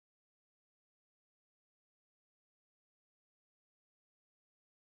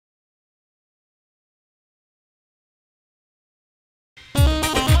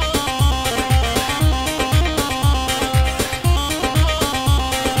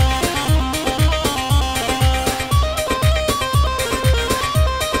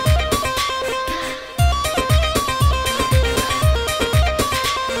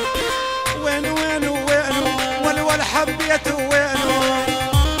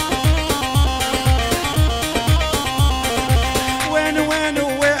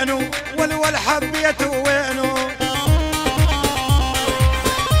بيته وينه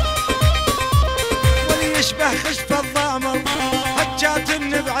واللي يشبه خشب الضامر هجات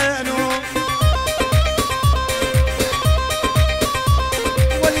بعينه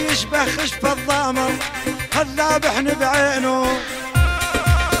واللي يشبه خشب الضامر هالذابح بعينه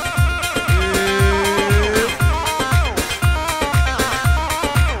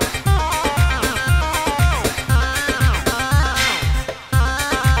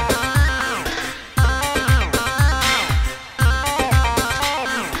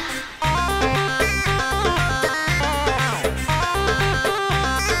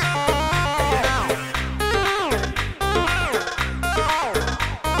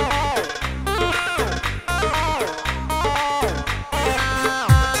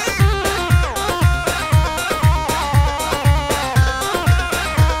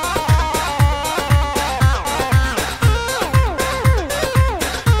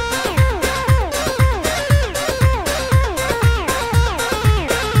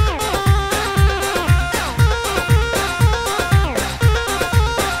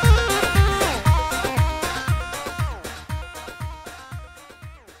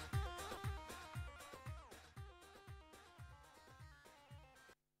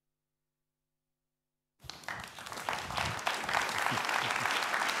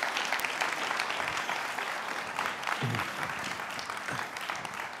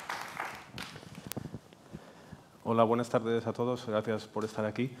Hola, buenas tardes a todos. Gracias por estar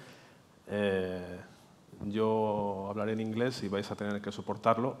aquí. Yo hablaré en inglés y vais a tener que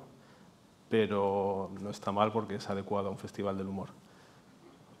soportarlo, pero no está mal porque es adecuado a un festival del humor,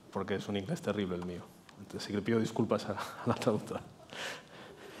 porque es un inglés terrible el mío. Entonces, sí que le pido disculpas a la traductora.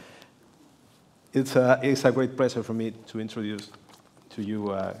 It's a great pleasure for me to introduce to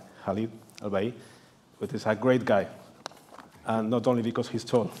you Khalid Albaih, who is a great guy, and not only because he's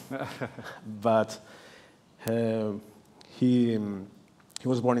tall, but he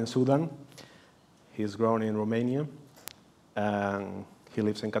was born in Sudan. He's grown in Romania, and he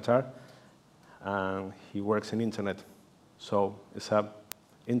lives in Qatar, and he works in internet. So it's an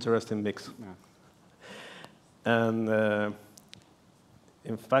interesting mix. Yeah. And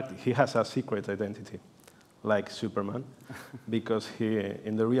in fact, he has a secret identity, like Superman, because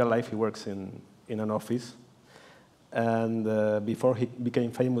in the real life he works in an office. And before he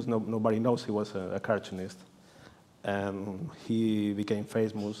became famous, nobody knows he was a cartoonist. And he became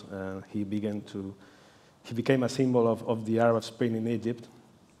famous, and he became a symbol of the Arab Spring in Egypt.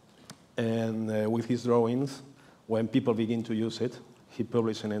 And with his drawings, when people begin to use it, he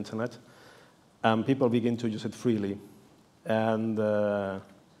published on the internet, and people begin to use it freely. And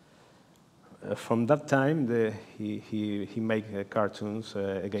from that time, he made cartoons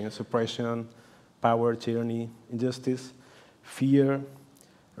against oppression, power, tyranny, injustice, fear,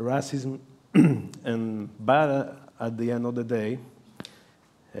 racism, but at the end of the day,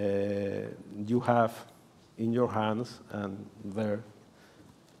 you have in your hands and there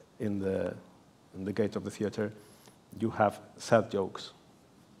in the gate of the theater, you have sad jokes.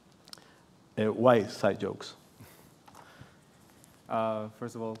 Why sad jokes?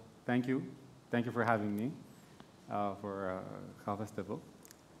 First of all, thank you. Thank you for having me for Kha Festival.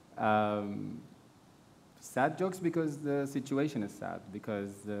 Sad jokes because the situation is sad,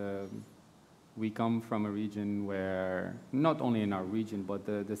 because we come from a region where, not only in our region, but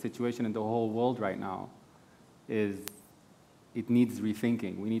the situation in the whole world right now it needs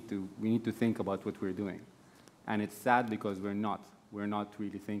rethinking. We need to think about what we're doing. And it's sad because we're not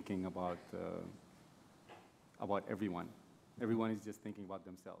really thinking about everyone. Everyone is just thinking about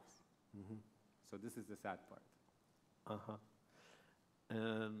themselves. Mm-hmm. So this is the sad part.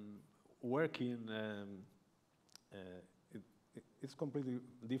 Working, it's completely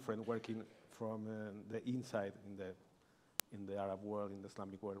different working from the inside in the Arab world, in the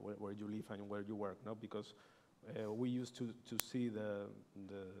Islamic world, where you live and where you work, no? Because we used to see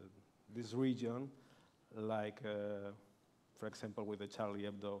this region like, for example, with the Charlie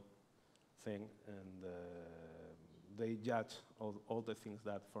Hebdo thing, and they judge all the things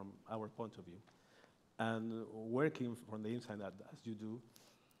that from our point of view. And working from the inside, as you do,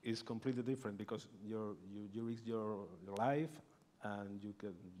 is completely different because you risk your life and you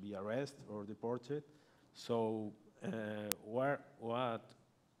can be arrested or deported. So what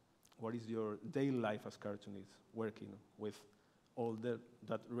is your daily life as cartoonist, working with all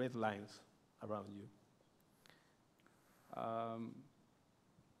that red lines around you?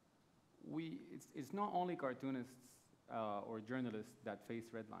 It's not only cartoonists or journalists that face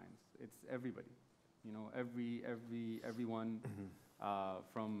red lines. It's everybody. You know, everyone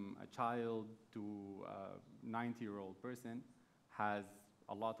from a child to a 90-year-old person has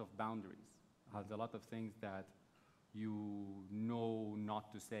a lot of boundaries has a lot of things that you know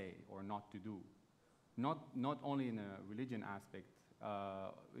not to say or not to do. Not only in a religion aspect,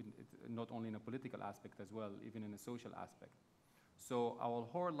 not only in a political aspect as well, even in a social aspect. So our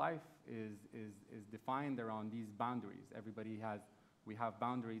whole life is defined around these boundaries. We have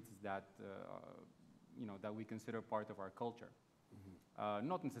boundaries that, that we consider part of our culture.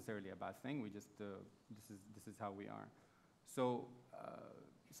 Not necessarily a bad thing, we just, this is how we are. So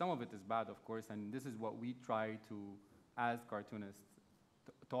some of it is bad, of course, and this is what we try to, as cartoonists,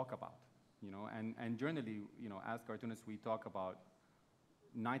 talk about. And generally, as cartoonists, we talk about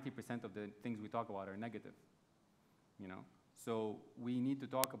 90% of the things we talk about are negative, So we need to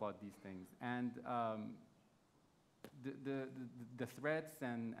talk about these things. And the threats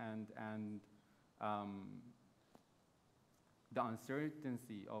and the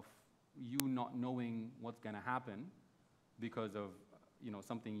uncertainty of you not knowing what's going to happen because of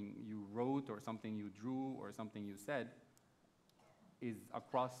something you wrote or something you drew or something you said is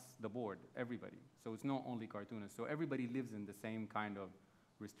across the board, everybody. So it's not only cartoonists. So everybody lives in the same kind of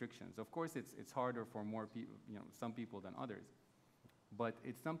restrictions. Of course, it's harder for more people, some people than others. But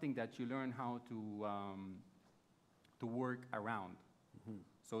it's something that you learn how to work around.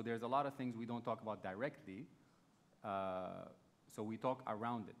 So there's a lot of things we don't talk about directly. So we talk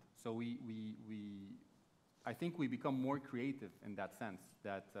around it. So I think we become more creative in that sense,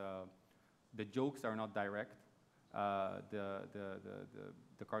 that the jokes are not direct, the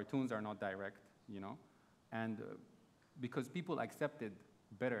cartoons are not direct, and because people accept it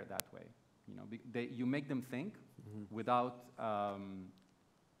better that way, you make them think without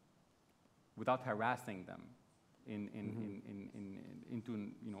harassing them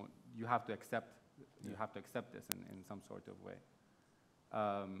into you have to accept this in some sort of way.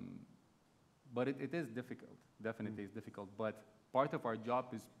 But it is difficult, definitely it's difficult, but part of our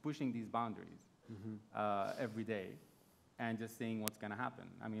job is pushing these boundaries every day and just seeing what's going to happen.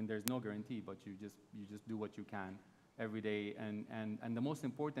 I mean, there's no guarantee, but you just do what you can every day, and the most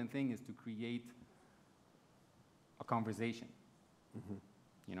important thing is to create a conversation,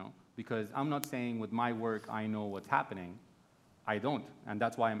 because I'm not saying with my work I know what's happening. I don't, and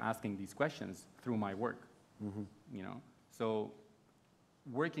that's why I'm asking these questions through my work, So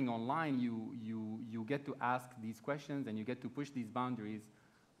working online, you get to ask these questions and you get to push these boundaries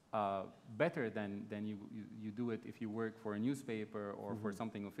better than you do it if you work for a newspaper or for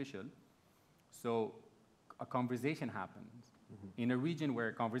something official. So a conversation happens in a region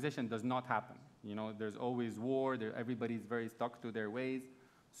where conversation does not happen. There's always war, everybody's very stuck to their ways.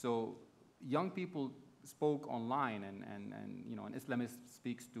 So young people spoke online, and an Islamist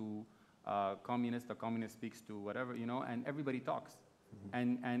speaks to communist, a communist speaks to whatever, and everybody talks.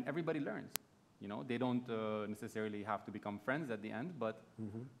 And everybody learns, They don't necessarily have to become friends at the end, but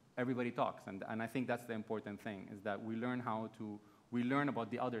everybody talks. And I think that's the important thing, is that we learn we learn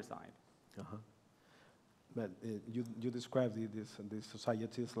about the other side. But you described these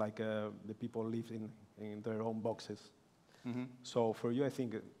societies like the people live in their own boxes. So for you, I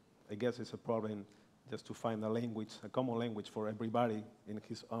guess it's a problem just to find a common language for everybody in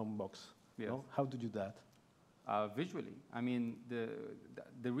his own box. Yes. How do you do that? Visually. I mean,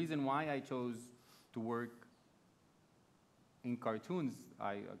 the reason why I chose to work in cartoons,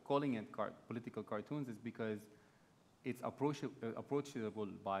 calling it political cartoons, is because it's approachable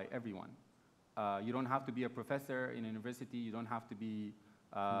by everyone. You don't have to be a professor in a university. You don't have to be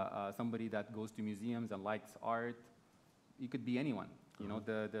somebody that goes to museums and likes art. You could be anyone.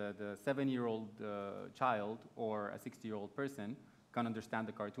 The 7-year-old child or a 60-year-old person can understand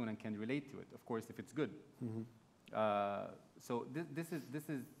the cartoon and can relate to it, of course, if it's good. So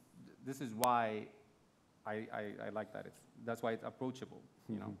this is why I like that. That's why it's approachable,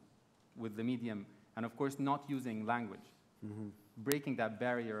 with the medium, and of course not using language, breaking that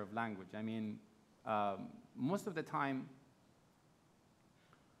barrier of language. I mean, most of the time,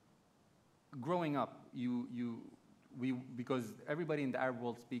 growing up, because everybody in the Arab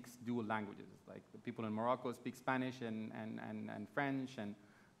world speaks dual languages. Like the people in Morocco speak Spanish and French and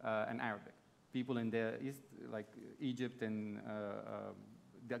Arabic. People in the East, like Egypt and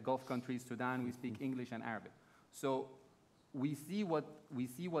the Gulf countries, Sudan, we speak English and Arabic. So we see what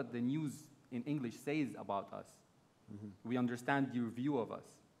the news in English says about us. We understand your view of us,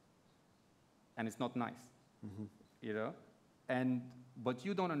 and it's not nice, but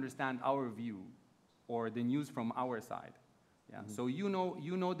you don't understand our view or the news from our side. So you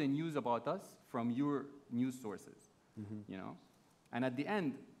know the news about us from your news sources, and at the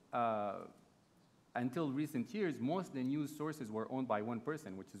end, until recent years, most of the news sources were owned by one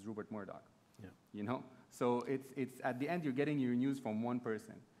person, which is Rupert Murdoch. So it's at the end, you're getting your news from one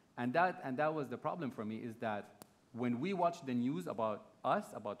person. And that was the problem for me, is that when we watch the news about us,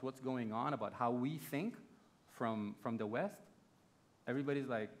 about what's going on, about how we think from the West, everybody's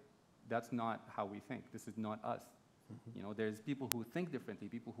like, that's not how we think. This is not us. Mm-hmm. You know, there's people who think differently,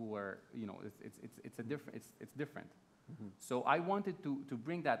 people who are, you know, it's different. Mm-hmm. So I wanted to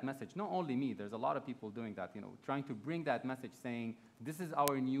bring that message. Not only me, there's a lot of people doing that, you know, trying to bring that message saying, this is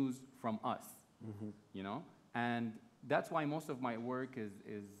our news from us, mm-hmm. you know? And that's why most of my work is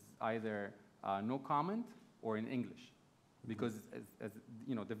either no comment or in English. Because as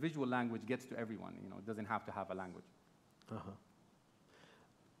you know, the visual language gets to everyone, you know, it doesn't have to have a language. Uh-huh.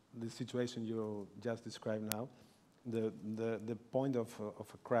 The situation you just described now, the point of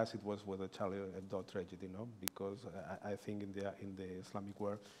a crisis was with the Charlie Hebdo tragedy, you know, because I think in the Islamic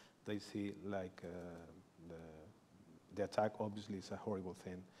world they see like the attack obviously is a horrible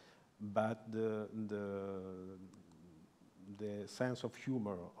thing, but the sense of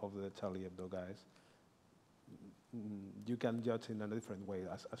humor of the Charlie Hebdo guys, you can judge in a different way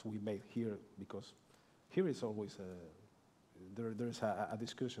as we made here, because here is always there's a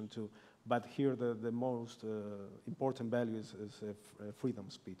discussion too, but here the most important value is freedom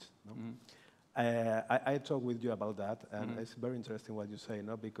of speech. No? Mm-hmm. I talked with you about that, and mm-hmm. it's very interesting what you say,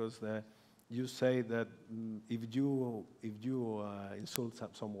 no? Because you say that if you insult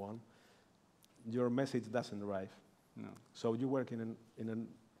someone, your message doesn't arrive. No. So you work in a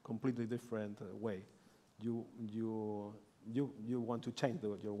completely different way. You want to change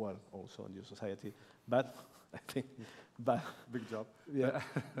your world also in your society, but I think, but big job. Yeah,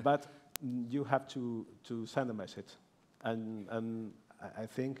 but you have to send a message, and I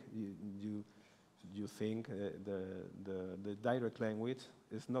think you think the direct language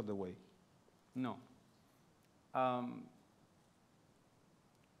is not the way. No.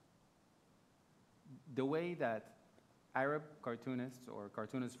 The way that Arab cartoonists or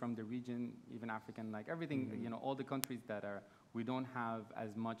cartoonists from the region, even African, like everything, mm-hmm. you know, all the countries that we don't have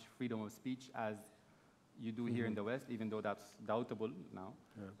as much freedom of speech as you do mm-hmm. here in the West, even though that's doubtable now.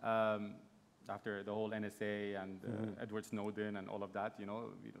 Yeah. After the whole NSA and mm-hmm. Edward Snowden and all of that, you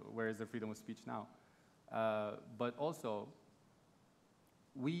know, where is the freedom of speech now? But also,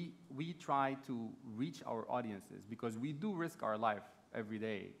 we try to reach our audiences because we do risk our life every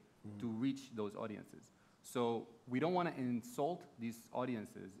day mm-hmm. to reach those audiences. So we don't want to insult these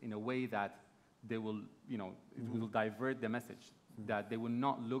audiences in a way that they will, you know, mm-hmm. it will divert the message, mm-hmm. that they will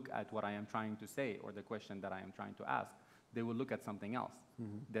not look at what I am trying to say or the question that I am trying to ask. They will look at something else.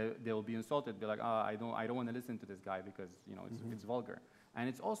 Mm-hmm. They will be insulted. They're like, oh, I don't want to listen to this guy because, you know, it's, mm-hmm. it's vulgar. And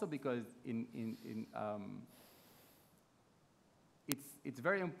it's also because it's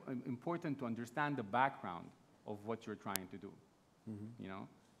very important to understand the background of what you're trying to do. Mm-hmm. You know,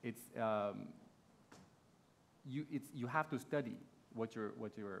 you have to study what you're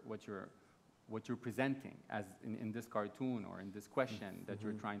presenting as in this cartoon or in this question mm-hmm. that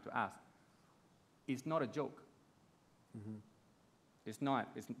you're trying to ask. It's not a joke. Mm-hmm. It's not.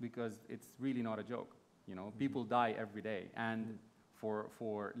 It's because it's really not a joke. You know, mm-hmm. people die every day, and mm-hmm.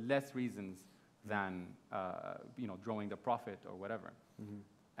 for less reasons than you know, drawing the prophet or whatever. Mm-hmm.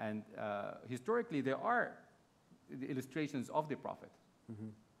 And historically, there are illustrations of the prophet, mm-hmm.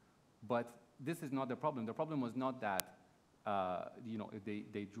 but this is not the problem. The problem was not that you know, if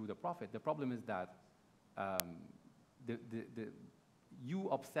they drew the prophet. The problem is that you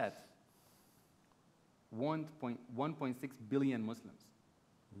upset 1.6 billion Muslims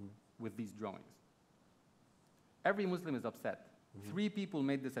mm-hmm. with these drawings. Every Muslim is upset. Mm-hmm. 3 people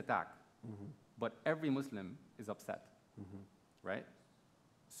made this attack, mm-hmm. but every Muslim is upset, mm-hmm. right?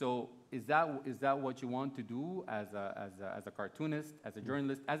 So is that what you want to do as a cartoonist, as a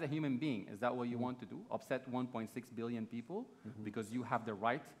journalist, as a human being? Is that what you mm-hmm. want to do? Upset 1.6 billion people mm-hmm. because you have the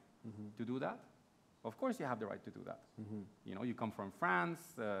right mm-hmm. to do that? Of course you have the right to do that. Mm-hmm. You know, you come from France,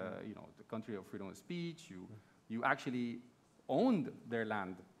 you know, the country of freedom of speech. You actually owned their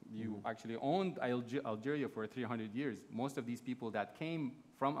land. You mm-hmm. actually owned Algeria for 300 years. Most of these people that came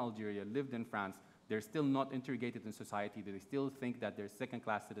from Algeria lived in France. They're still not integrated in society. They still think that they're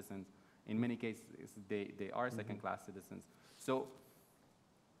second-class citizens. In many cases, they are mm-hmm. second-class citizens. So,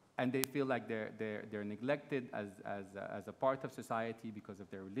 and they feel like they're neglected as a part of society because of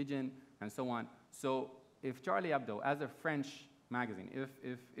their religion and so on. So if Charlie Hebdo, as a French magazine,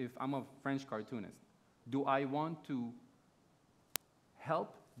 if I'm a French cartoonist, do I want to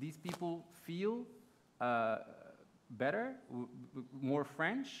help these people feel better, more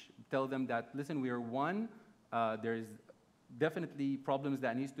French, tell them that, listen, we are one, there's definitely problems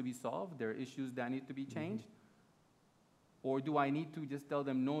that needs to be solved, there are issues that need to be changed? Mm-hmm. Or do I need to just tell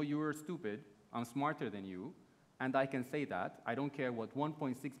them, no, you're stupid, I'm smarter than you, and I can say that. I don't care what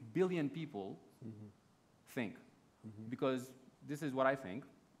 1.6 billion people think, because this is what I think.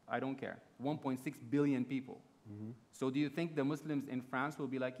 I don't care. 1.6 billion people. So do you think the Muslims in France will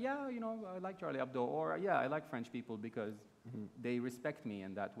be like, yeah, you know, I like Charlie Hebdo, or yeah, I like French people because they respect me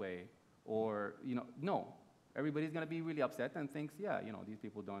in that way, or, you know, no. Everybody's going to be really upset and thinks, yeah, you know, these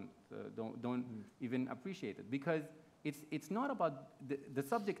people don't even appreciate it, because it's not about the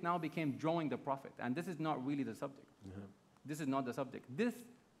subject now became drawing the Prophet, and this is not really the subject. This is not the subject.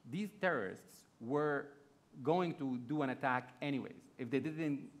 These terrorists were going to do an attack anyways. If they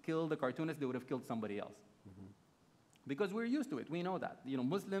didn't kill the cartoonist, they would have killed somebody else. Because we're used to it. We know that. You know,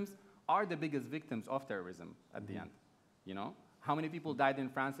 Muslims are the biggest victims of terrorism at the end. You know, how many people died in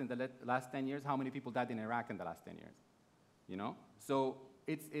France in the last 10 years? How many people died in Iraq in the last 10 years? You know, so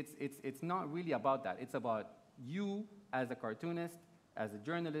it's not really about that. It's about you as a cartoonist, as a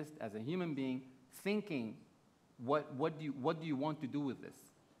journalist, as a human being, thinking, what do you want to do with this?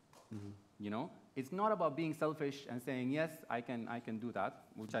 You know, it's not about being selfish and saying, yes, I can do that,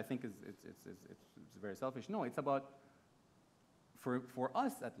 which I think it's very selfish. No, it's about, for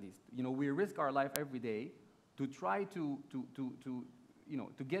us at least, you know, we risk our life every day to try to you know,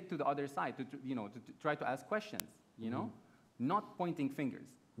 to get to the other side, you know, to try to ask questions, you know, not pointing fingers.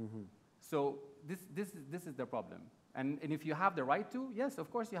 So this is the problem. And if you have the right to, yes, of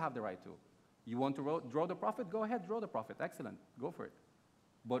course you have the right to. You want to draw the Prophet? Go ahead, draw the Prophet. Excellent, go for it.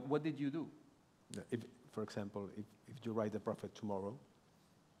 But what did you do? If, for example, if you write the Prophet tomorrow,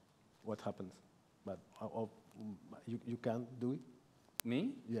 what happens? But you can't do it?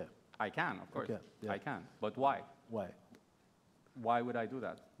 Me? Yeah. I can, of course. Okay, yeah. I can. But why? Why? Why would I do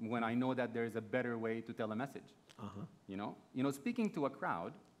that when I know that there is a better way to tell a message? You know, speaking to a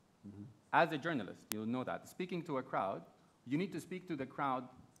crowd, as a journalist, you'll know that. Speaking to a crowd, you need to speak to the crowd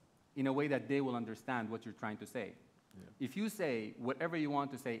in a way that they will understand what you're trying to say. Yeah. If you say whatever you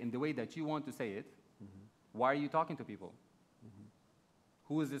want to say in the way that you want to say it, why are you talking to people?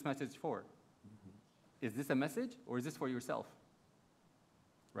 Who is this message for? Is this a message, or is this for yourself?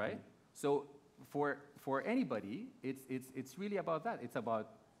 Right? So for anybody, it's really about that. It's about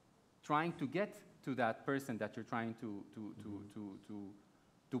trying to get to that person that you're trying to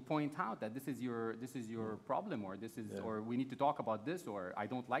point out that this is your problem, or this is or we need to talk about this, or I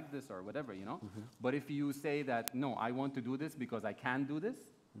don't like this, or whatever, you know. But if you say that, no, I want to do this because I can do this,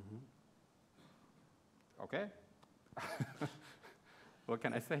 okay. What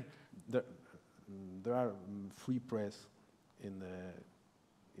can I say? There are free press in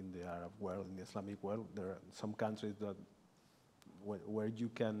the Arab world, in the Islamic world. There are some countries that where you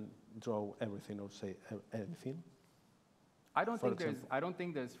can draw everything or say anything. I don't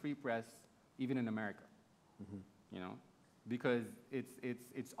think there's free press even in America. You know, because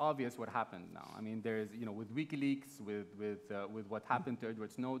it's obvious what happened now. I mean, there's, you know, with WikiLeaks, with what happened to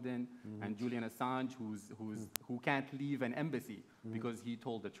Edward Snowden and Julian Assange, who can't leave an embassy because he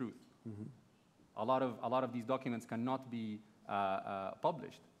told the truth. A lot of these documents cannot be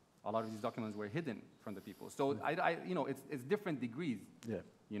published. A lot of these documents were hidden from the people. So you know, it's different degrees. Yeah.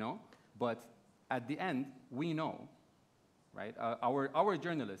 You know, but at the end, we know, right? Our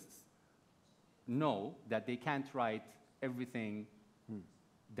journalists know that they can't write everything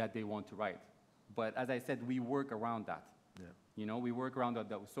that they want to write. But as I said, we work around that. Yeah. You know, we work around that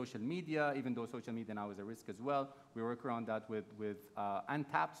with social media, even though social media now is a risk as well. We work around that with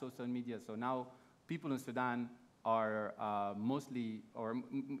untapped social media. So now people in Sudan are mostly, or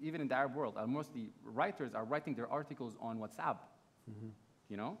even in the Arab world, are mostly writers are writing their articles on WhatsApp,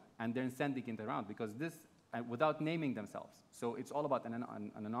 you know, and then sending it around, because this, without naming themselves. So it's all about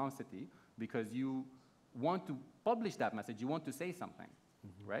anonymity, because you want to publish that message, you want to say something,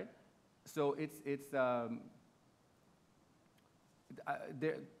 right? So if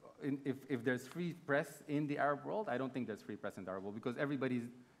there's free press in the Arab world, I don't think there's free press in the Arab world, because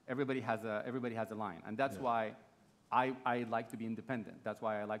everybody has a line, and that's why I like to be independent. That's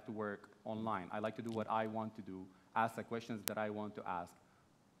why I like to work online. I like to do what I want to do, ask the questions that I want to ask,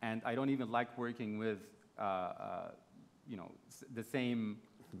 and I don't even like working with you know, the same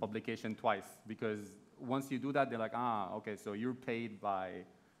publication twice, because once you do that, they're like, okay, so you're paid by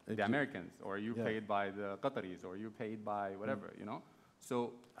the Americans, or you're paid by the Qataris, or you're paid by whatever, you know.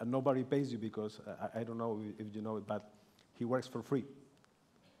 So and nobody pays you, because I don't know if you know it, but he works for free.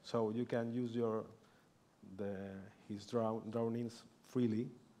 So you can use his drawings freely,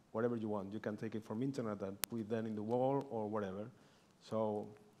 whatever you want. You can take it from internet and put it then in the wall or whatever. So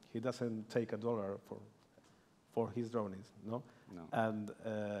he doesn't take $1 for his drawings, no? No. And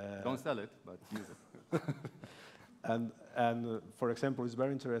don't sell it, but use it. and for example, it's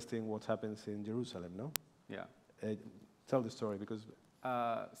very interesting what happens in Jerusalem, no? Yeah. Tell the story, because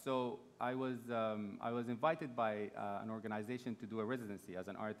So I was invited by an organization to do a residency as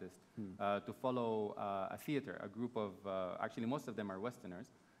an artist, to follow a theater, a group of, actually most of them are Westerners,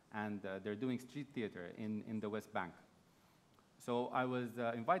 and they're doing street theater in the West Bank. So I was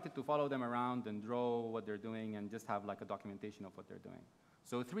invited to follow them around and draw what they're doing and just have like a documentation of what they're doing.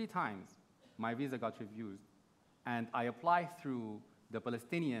 So 3 times my visa got refused, and I applied through the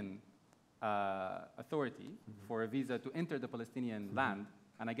Palestinian authority for a visa to enter the Palestinian land,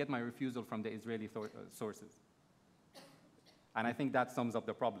 and I get my refusal from the Israeli sources. And I think that sums up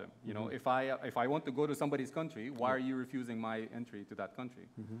the problem. You know, if I want to go to somebody's country, why are you refusing my entry to that country?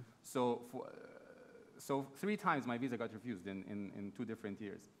 So 3 times my visa got refused in 2 different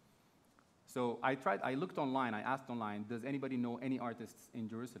years. So I looked online, I asked online, does anybody know any artists in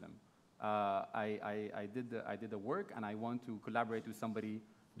Jerusalem? I did the work, and I want to collaborate with somebody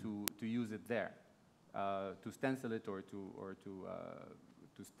to use it there, to stencil it or to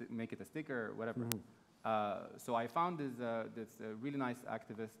make it a sticker or whatever. So I found this really nice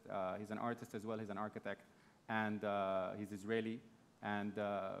activist. He's an artist as well. He's an architect, and he's Israeli. And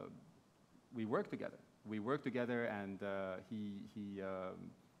we worked together. And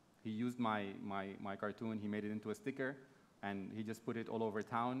he used my cartoon. He made it into a sticker, and he just put it all over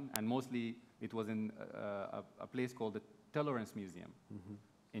town. And mostly it was in a place called the Tolerance Museum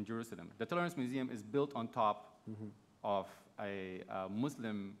in Jerusalem. The Tolerance Museum is built on top of a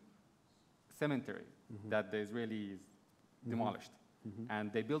Muslim cemetery that the Israelis demolished.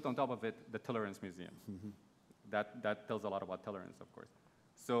 And they built on top of it the Tolerance Museum. That tells a lot about tolerance, of course.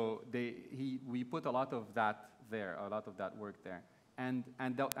 So we put a lot of that there, a lot of that work there. And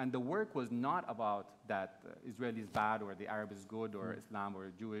the work was not about that Israel is bad or the Arab is good or Islam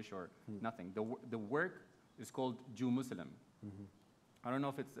or Jewish or nothing. The work is called Jew-Muslim. I don't know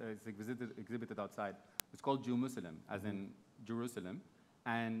if it's exhibited outside. It's called Jew-Muslim, as in Jerusalem.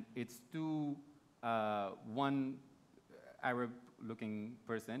 And it's one Arab-looking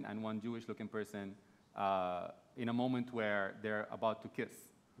person and one Jewish-looking person in a moment where they're about to kiss.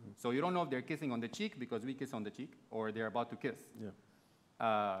 So you don't know if they're kissing on the cheek because we kiss on the cheek, or they're about to kiss.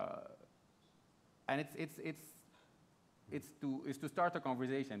 And it's to start a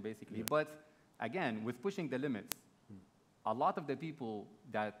conversation, basically. But again, with pushing the limits, a lot of the people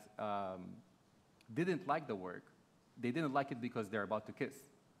that didn't like the work, they didn't like it because they're about to kiss.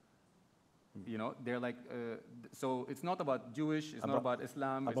 You know, they're like, so it's not about Jewish, it's not about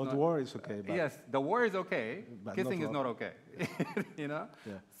Islam. About the war is okay. But yes, the war is okay, kissing is not okay. You know?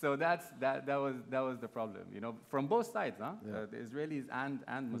 So that was the problem, you know, from both sides, huh? The Israelis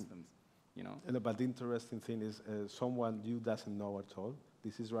and Muslims, you know? But the interesting thing is someone you doesn't know at all,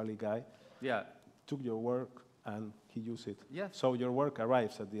 this Israeli guy, took your work and he used it. Yes. So your work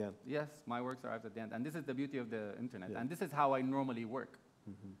arrives at the end. Yes, my works arrives at the end. And this is the beauty of the internet. And this is how I normally work.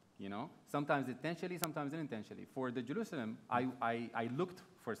 You know, sometimes intentionally, sometimes unintentionally. For the Jerusalem, I looked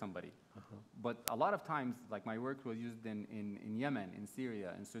for somebody. But a lot of times, like my work was used in Yemen, in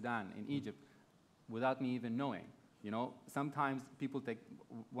Syria, in Sudan, in Egypt, without me even knowing. You know, sometimes people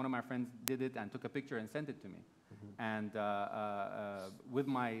one of my friends did it and took a picture and sent it to me. And with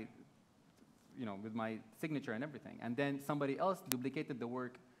my signature and everything. And then somebody else duplicated the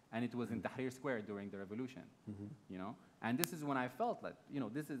work, and it was in Tahrir Square during the revolution, you know? And this is when I felt that, you know,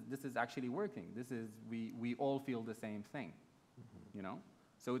 this is actually working. We all feel the same thing, you know?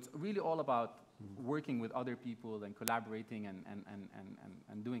 So it's really all about working with other people and collaborating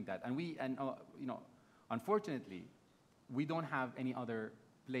and doing that. And you know, unfortunately, we don't have any other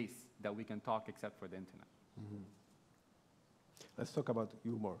place that we can talk except for the internet. Let's talk about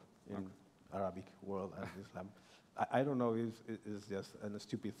humor in Arabic world and Islam. I don't know if it's just a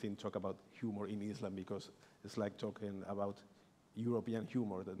stupid thing to talk about humor in Islam, because it's like talking about European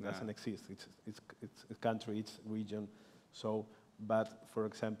humor that doesn't exist. It's a country, it's region. So, but for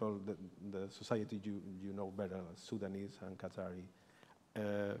example, the society you know better, Sudanese and Qatari,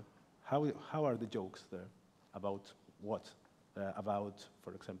 how are the jokes there? About what? About,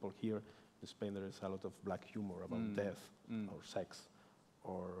 for example, here in Spain there is a lot of black humor about death or sex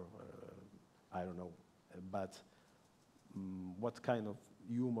or I don't know, but what kind of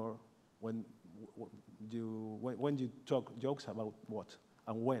humor when you talk jokes about what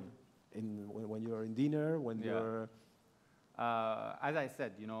and when you're in dinner, when you're as I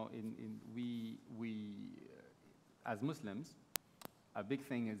said, you know, we as Muslims, a big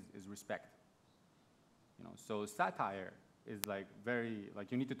thing is respect. You know, so satire is like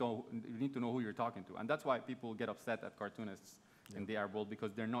you need to know who you're talking to, and that's why people get upset at cartoonists in the Arab world,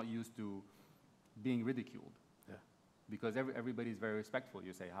 because they're not used to being ridiculed. because everybody's very respectful.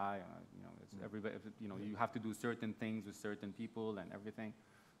 You say hi, you know, it's everybody, you know, you have to do certain things with certain people and everything.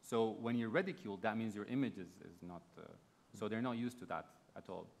 So when you're ridiculed, that means your image is not, so they're not used to that at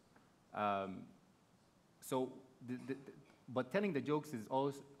all. But telling the jokes is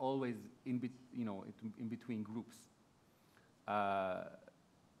always in between groups.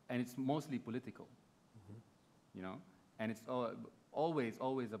 And it's mostly political, you know, and it's always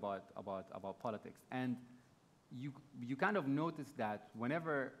about politics. And you kind of notice that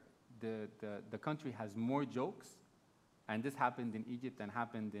whenever the country has more jokes, and this happened in Egypt and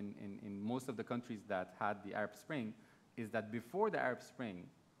happened in most of the countries that had the Arab Spring, is that before the Arab Spring,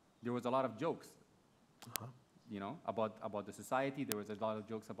 there was a lot of jokes, you know, about the society. There was a lot of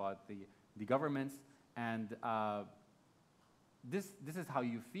jokes about the governments, and this is how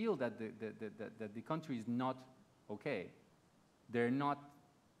you feel that the country is not okay. They're not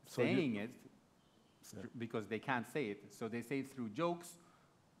saying it because they can't say it, so they say it through jokes,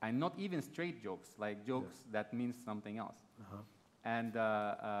 and not even straight jokes, like jokes that means something else. And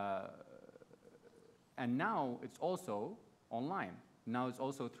now it's also online. Now it's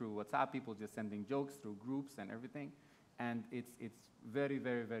also through WhatsApp, people just sending jokes through groups and everything. And it's very,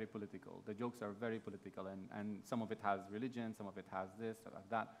 very, very political. The jokes are very political, and some of it has religion, some of it has this,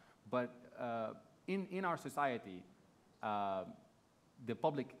 that. But in our society, the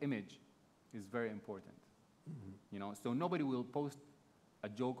public image is very important. You know, so nobody will post a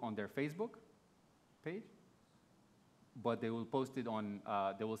joke on their Facebook page, but they will post it on,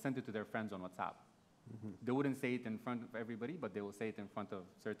 they will send it to their friends on WhatsApp. They wouldn't say it in front of everybody, but they will say it in front of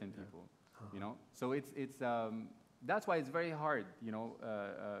certain people. You know, so that's why it's very hard, you know,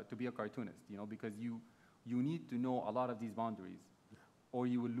 to be a cartoonist, you know, because you need to know a lot of these boundaries, or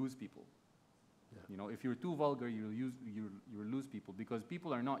you will lose people. You know, if you're too vulgar, you'll lose people, because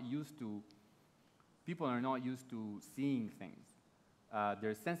people are not used to seeing things.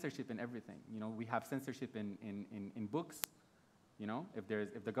 There's censorship in everything. You know, we have censorship in books. You know, if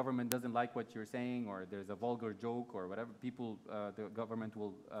the government doesn't like what you're saying, or there's a vulgar joke or whatever, the government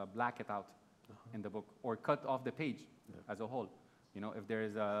will black it out in the book, or cut off the page as a whole. You know, if there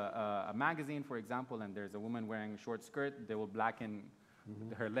is a magazine, for example, and there's a woman wearing a short skirt, they will blacken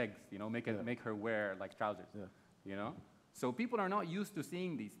her legs. You know, make her wear like trousers. You know, so people are not used to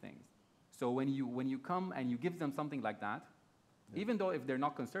seeing these things. So when you come and you give them something like that, even though if they're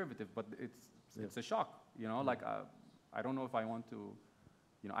not conservative, but it's a shock. You know, like. I don't know if I want to,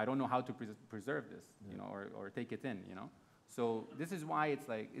 you know, I don't know how to preserve this, you know, or take it in, you know. So this is why it's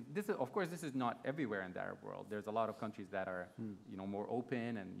like, of course, this is not everywhere in the Arab world. There's a lot of countries that are, you know, more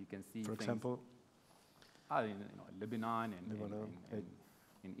open, and you can see For things. example? You know, Lebanon,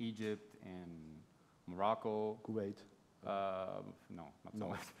 in Egypt, and Morocco. Kuwait? No, not so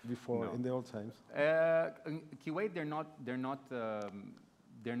much. Before, No. in the old times? In Kuwait,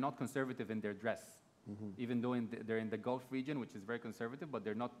 they're not conservative in their dress. Even though they're in the Gulf region, which is very conservative, but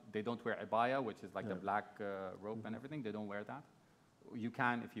they don't wear abaya, which is like the black robe and everything. They don't wear that. You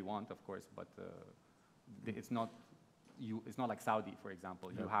can if you want, of course, but it's not like Saudi, for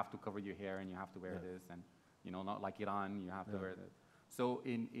example. You have to cover your hair and you have to wear this, and you know, not like Iran, you have to wear that. So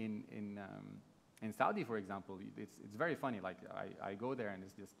in Saudi, for example, it's very funny. Like I go there, and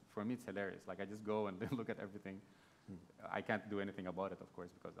it's just, for me, it's hilarious. Like I just go and look at everything. I can't do anything about it, of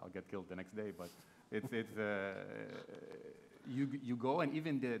course, because I'll get killed the next day. But you go, and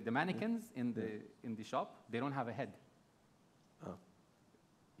even the mannequins in the shop, they don't have a head.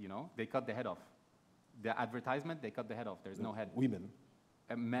 You know, they cut the head off. The advertisement, they cut the head off. There's no head. Women.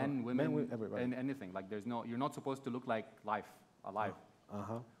 Men, women, everybody. and anything. Like you're not supposed to look like alive.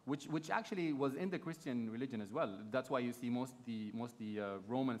 Which actually was in the Christian religion as well. That's why you see most the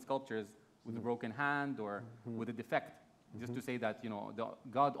Roman sculptures with a broken hand or with a defect, just to say that, you know,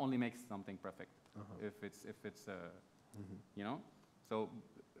 God only makes something perfect if it's you know. So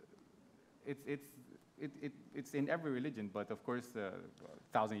it's in every religion, but of course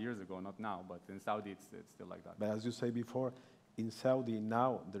 1,000 years ago, not now. But in Saudi, it's still like that. But as you say before, in Saudi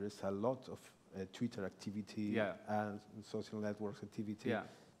now there is a lot of Twitter activity and social networks activity.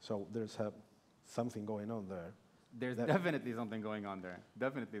 So there's something going on there. There's definitely something going on there.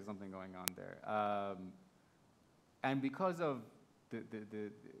 Definitely something going on there. And because of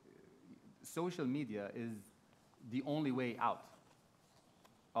the social media is the only way out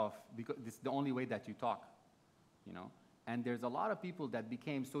because it's the only way that you talk, you know. And there's a lot of people that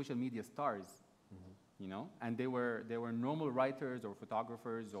became social media stars, you know, and they were normal writers or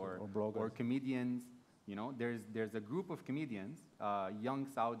photographers or bloggers or comedians, you know. There's a group of comedians, young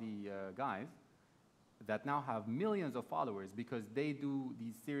Saudi guys, that now have millions of followers because they do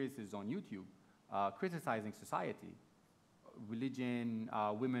these series on YouTube criticizing society religion,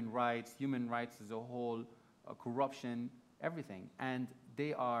 women's rights, human rights as a whole, corruption, everything. And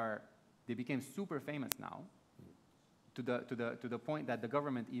they became super famous now, to the point that the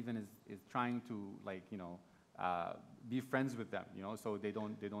government even is trying to, like, be friends with them, so they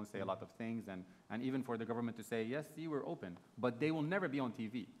don't say a lot of things, and even for the government to say, yes, see, we're open, but they will never be on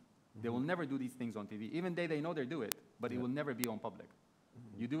TV. They will never do these things on TV. Even they know they do it, but it will never be on public.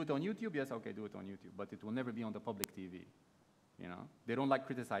 You do it on YouTube, yes, okay, do it on YouTube, but it will never be on the public TV. They don't like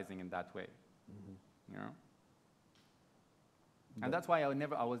criticizing in that way. And that's why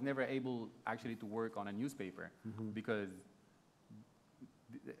I was never able actually to work on a newspaper, because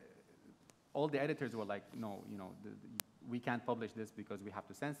all the editors were like, no, we can't publish this because we have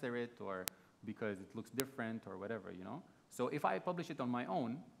to censor it, or because it looks different, or whatever, So if I publish it on my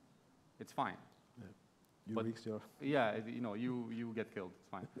own, it's fine. Yeah. You risk your... Yeah, you get killed, it's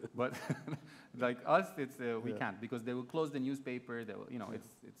fine. But like us, it's we can't, because they will close the newspaper, they will,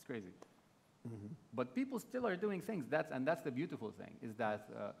 it's crazy. But people still are doing things. That's the beautiful thing, is that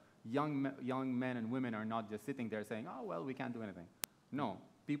young men and women are not just sitting there saying, oh, well, we can't do anything. No,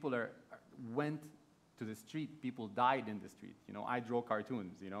 people went to the street. People died in the street. I draw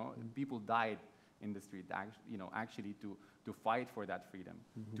cartoons. People died in the street. Actually to fight for that freedom,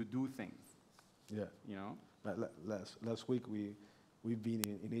 to do things. Yeah. Last week we've been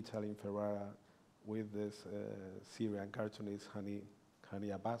in Italy, in Ferrara, with this Syrian cartoonist Khalid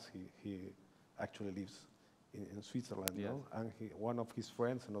Albaih. He actually lives in Switzerland, yes. And one of his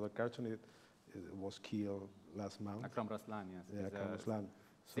friends, another cartoonist, was killed last month. Akram Raslan, yes. Yeah, Akram Raslan.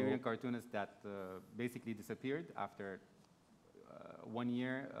 Syrian cartoonist that basically disappeared after 1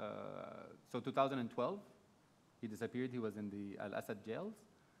 year. So 2012, he disappeared. He was in the Al-Assad jails.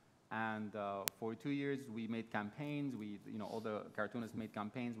 And for 2 years, we made campaigns. All the cartoonists made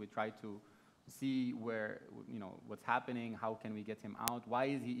campaigns. We tried to see where, what's happening. How can we get him out? Why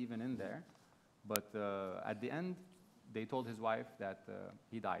is he even in there? But at the end, they told his wife that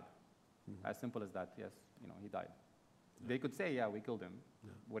he died. As simple as that. Yes, he died. They could say, yeah, we killed him.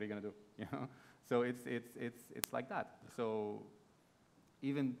 Yeah. What are you going to do? So it's like that. So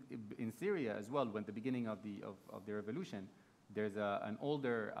even in Syria as well, when the beginning of the revolution, there's an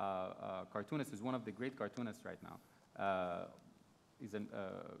older cartoonist who's one of the great cartoonists right now. He's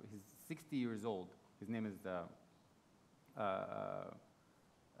 60 years old. His name is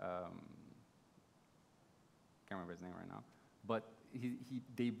can't remember his name right now. But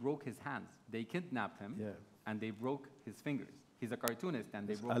they broke his hands. They kidnapped him, and they broke his fingers. He's a cartoonist, and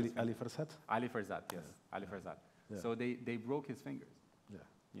they broke his Ali Farzad? Ali Farzad, yes. Yeah. Ali Farzad. Yeah. So they broke his fingers.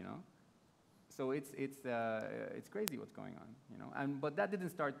 Yeah. So it's crazy what's going on. But that didn't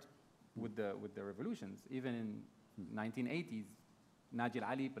start with the revolutions. Even in 1980s, Najil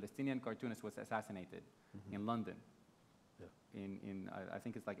Ali, Palestinian cartoonist, was assassinated in London. Yeah. In I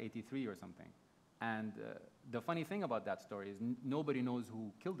think it's like 83 or something. And the funny thing about that story is nobody knows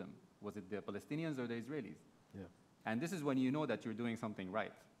who killed him. Was it the Palestinians or the Israelis? Yeah. And this is when you know that you're doing something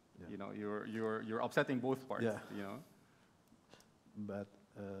right. Yeah. You're upsetting both parts. Yeah. But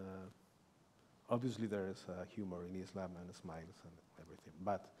obviously there is humor in Islam and smiles and everything.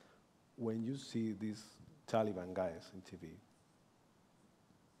 But when you see these Taliban guys in TV,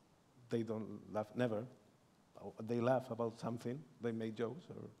 they don't laugh, never. They laugh about something, they make jokes,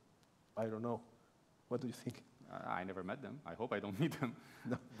 or I don't know. What do you think? I never met them. I hope I don't meet them.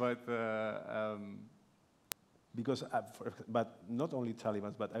 No. But because, but not only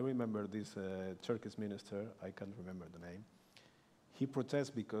Taliban, but I remember this Turkish minister, I can't remember the name. He protests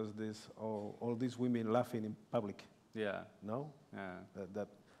because all these women laughing in public. Yeah. No? Yeah.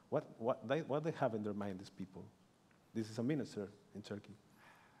 What they have in their mind, these people? This is a minister in Turkey.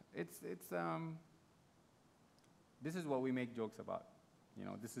 This is what we make jokes about.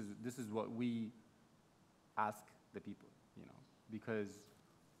 This is what we ask the people, because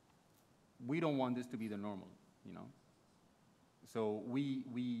we don't want this to be the normal, So we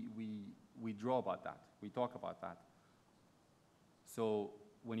draw about that. We talk about that. So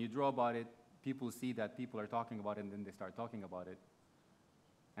when you draw about it, people see that people are talking about it, and then they start talking about it.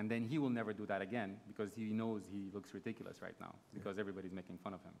 And then he will never do that again, because he knows he looks ridiculous right now, because everybody's making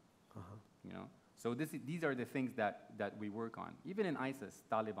fun of him. So these are the things that we work on. Even in ISIS,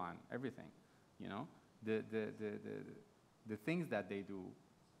 Taliban, everything, the things that they do,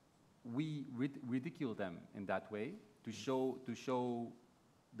 we ridicule them in that way to show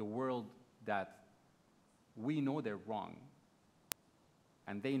the world that we know they're wrong,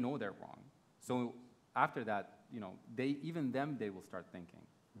 and they know they're wrong. So after that, they will start thinking,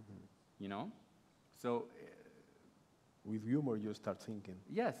 So with humor, you start thinking.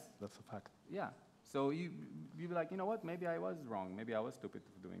 Yes. That's a fact. Yeah. So you'd be like, you know what, maybe I was wrong. Maybe I was stupid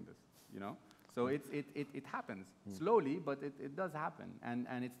for doing this, you know? So it happens slowly, but it does happen.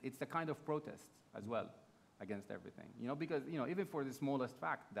 And it's a kind of protest as well against everything, you know? Because, you know, even for the smallest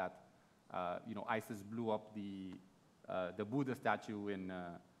fact that, you know, ISIS blew up the Buddha statue in,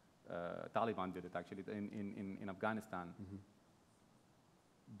 Taliban did it actually, in Afghanistan.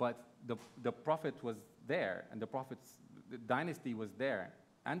 But the Prophet was there, and the Prophet's dynasty was there,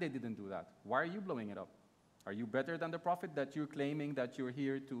 and they didn't do that. Why are you blowing it up? Are you better than the Prophet that you're claiming that you're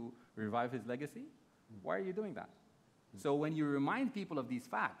here to revive his legacy? Why are you doing that? So when you remind people of these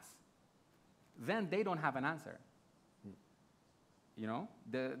facts, then they don't have an answer. You know?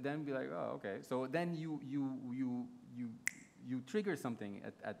 Then be like, oh, okay. So then you trigger something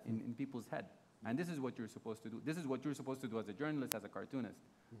in people's head. And this is what you're supposed to do. This is what you're supposed to do as a journalist, as a cartoonist.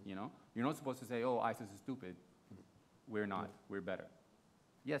 You know? You're not supposed to say, oh, ISIS is stupid. We're not. We're better.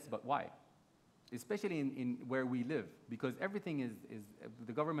 Yes, but why? Especially in where we live, because everything is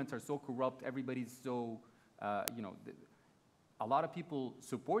the governments are so corrupt, everybody's so, you know, a lot of people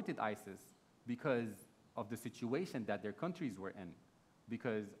supported ISIS because of the situation that their countries were in.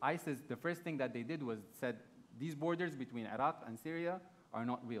 Because ISIS, the first thing that they did was said, these borders between Iraq and Syria are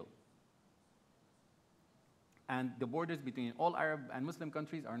not real. And the borders between all Arab and Muslim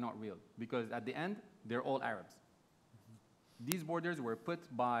countries are not real, because at the end, they're all Arabs. These borders were put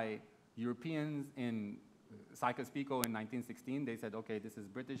by Europeans in Sykes-Picot in 1916. They said, okay, this is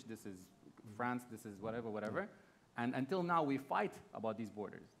British, this is France, this is whatever, whatever. And until now, we fight about these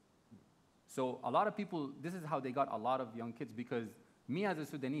borders. So a lot of people, this is how they got a lot of young kids, because me as a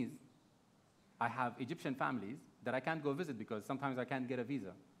Sudanese, I have Egyptian families that I can't go visit because sometimes I can't get a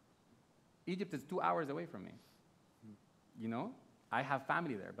visa. Egypt is 2 hours away from me. You know, I have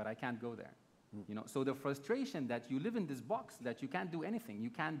family there, but I can't go there. You know, so the frustration that you live in this box, that you can't do anything. You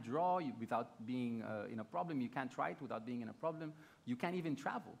can't draw without being in a problem. You can't write without being in a problem. You can't even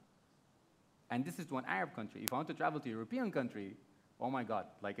travel. And this is to an Arab country. If I want to travel to a European country, oh my God,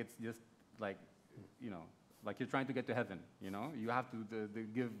 like it's just like, you know, like you're trying to get to heaven, you know? You have to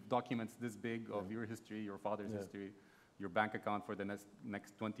give documents this big of your history, your father's history, your bank account for the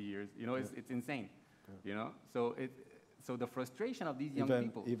next 20 years. You know, it's insane, you know? So the frustration of these young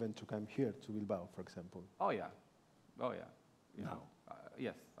people. Even to come here to Bilbao, for example. Oh yeah, oh yeah. You know,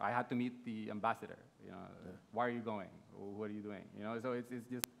 yes, I had to meet the ambassador. You know, why are you going? What are you doing? You know, so it's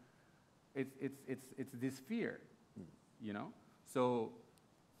just it's this fear. You know, so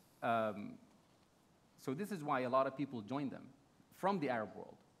so this is why a lot of people join them from the Arab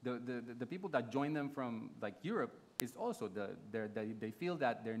world. The people that join them from like Europe is also they feel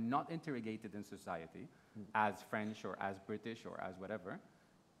that they're not integrated in society as French or as British or as whatever.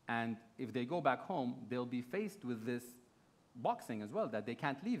 And if they go back home, they'll be faced with this boxing as well, that they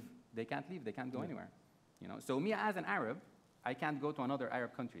can't leave. They can't leave, they can't go anywhere. You know? So me as an Arab, I can't go to another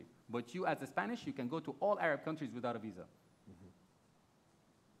Arab country. But you as a Spanish, you can go to all Arab countries without a visa.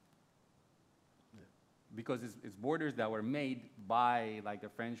 Because it's borders that were made by like the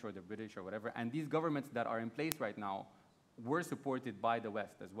French or the British or whatever. And these governments that are in place right now were supported by the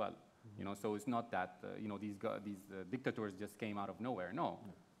West as well. You know, so it's not that you know, these dictators just came out of nowhere. No,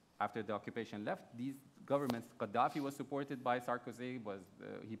 after the occupation left, these governments, Gaddafi was supported by Sarkozy.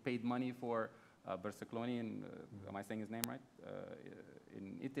 He paid money for Berlusconi, and am I saying his name right?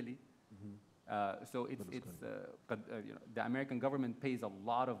 In Italy. So it's you know, the American government pays a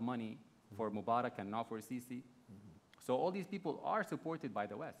lot of money for Mubarak and now for Sisi. So all these people are supported by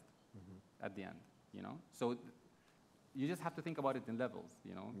the West at the end. You know, so. You just have to think about it in levels,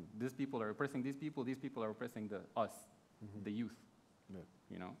 you know. These people are oppressing these people are oppressing us, the youth,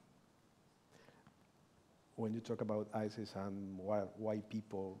 you know. When you talk about ISIS and why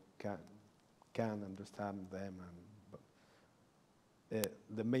people can understand them, and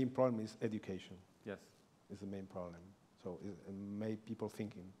the main problem is education. Yes. Is the main problem. So it made people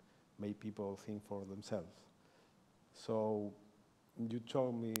think for themselves. So you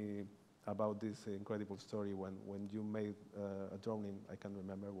told me about this incredible story when you made a drawing, I can't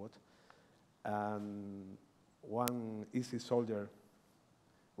remember what, and one ISIS soldier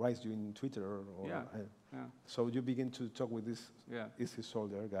writes you in Twitter, or so you begin to talk with this ISIS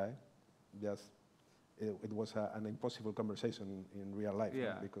soldier guy. Just it was an impossible conversation in real life,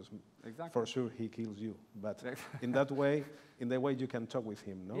 because for sure he kills you. But in that way, you can talk with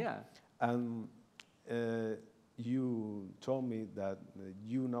him, no? Yeah. And you told me that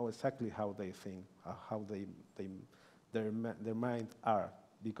you know exactly how they think, how their mind are,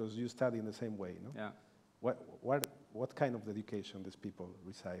 because you study in the same way, no? Yeah. What kind of education these people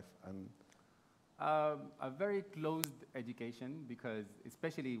receive? And A very closed education, because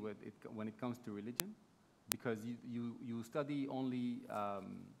especially when it comes to religion, because you study only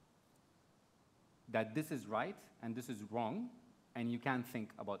that this is right and this is wrong, and you can't think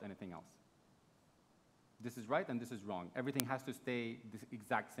about anything else. This is right and this is wrong. Everything has to stay the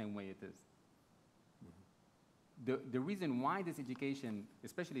exact same way it is. The reason why this education,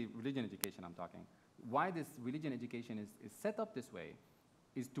 especially religion education I'm talking, why this religion education is set up this way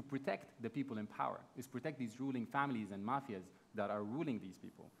is to protect the people in power, is protect these ruling families and mafias that are ruling these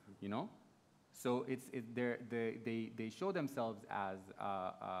people, you know? So they show themselves as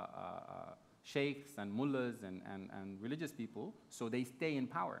sheikhs and mullahs and religious people, so they stay in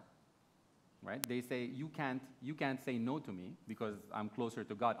power, right? They say, you can't say no to me because I'm closer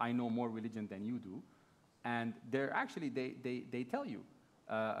to God. I know more religion than you do. And they're actually, they tell you,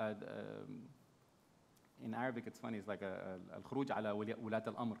 in Arabic it's funny, it's like al-khuruj ala wulat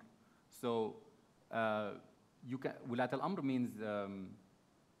al-amr. So wulat al-amr means,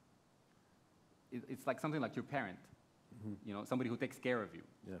 it's like something like your parent, you know, somebody who takes care of you,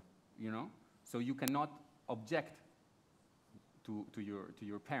 you know? So you cannot object to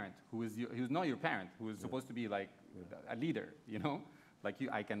your parent, who's not your parent, who is supposed to be like a leader, you know? Like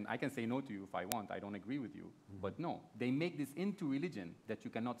I can say no to you if I want. I don't agree with you, but no, they make this into religion that you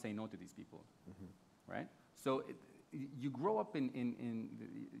cannot say no to these people, right? So you grow up in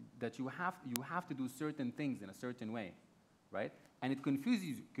that you have to do certain things in a certain way, right? And it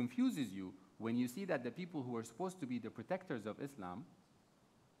confuses you when you see that the people who are supposed to be the protectors of Islam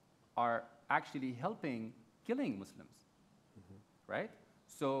are actually killing Muslims, right?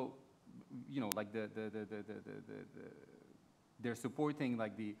 So, you know, like they're supporting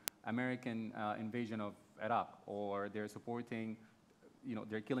like the American invasion of Iraq, or they're supporting, you know,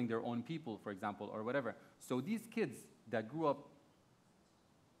 they're killing their own people, for example, or whatever. So these kids that grew up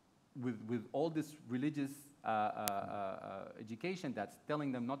with all this religious education that's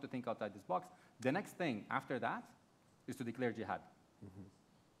telling them not to think outside this box, the next thing after that is to declare jihad.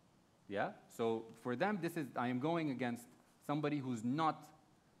 Yeah? So for them, this is, I am going against somebody who's not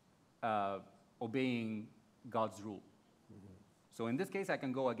obeying God's rule. So in this case, I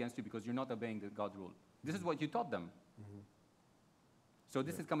can go against you because you're not obeying God's rule. This is what you taught them. So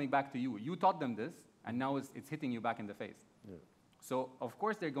this is coming back to you. You taught them this, and now it's hitting you back in the face. So of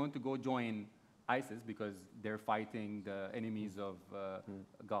course they're going to go join ISIS because they're fighting the enemies of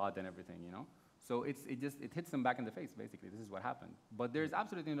God and everything, you know? So it hits them back in the face, basically. This is what happened. But there's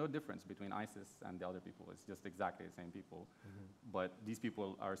absolutely no difference between ISIS and the other people. It's just exactly the same people. But these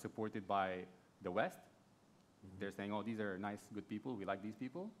people are supported by the West. They're saying, oh, these are nice, good people. We like these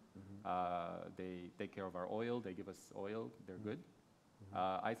people. They take care of our oil. They give us oil. They're good.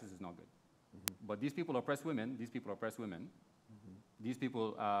 ISIS is not good. But these people oppress women. These people oppress women. These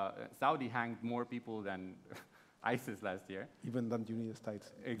people, Saudi hanged more people than ISIS last year. Even than the United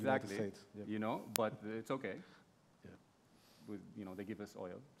States. Exactly. United States, you know, but it's okay. You know, they give us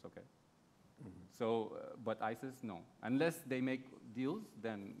oil. It's okay. So, but ISIS, no. Unless they make deals,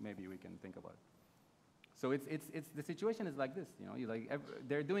 then maybe we can think about it. So the situation is like this, you know,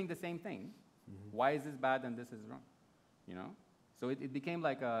 they're doing the same thing. Why is this bad and this is wrong, you know? So it became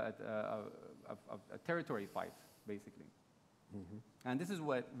like a territory fight, basically. And this is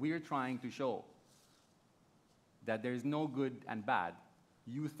what we're trying to show, that there's no good and bad.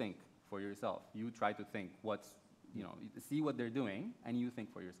 You think for yourself. You try to think you know, see what they're doing, and you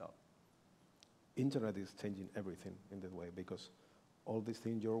think for yourself. Internet is changing everything in that way, because all these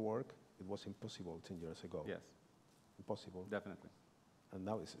things, your work, it was impossible 10 years ago. Yes. Impossible. Definitely. And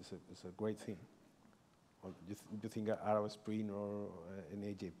now it's a great thing. Or you think Arab Spring or in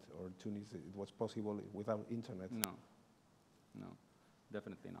Egypt or Tunis, it was possible without internet? No,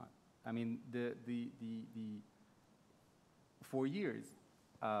 definitely not. I mean, for years,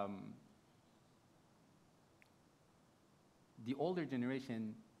 the older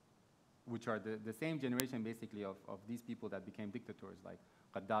generation, which are the same generation basically of these people that became dictators, like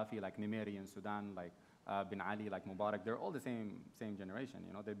Gaddafi, like Nimeri in Sudan, like Bin Ali, like Mubarak, they're all the same generation,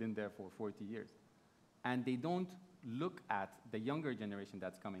 you know, they've been there for 40 years. And they don't look at the younger generation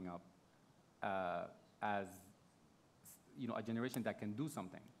that's coming up as, you know, a generation that can do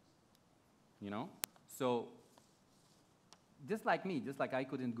something, you know? So just like me, just like I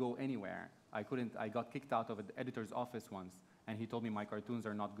couldn't go anywhere, I got kicked out of the editor's office once, and he told me my cartoons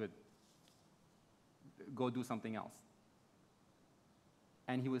are not good. Go do something else.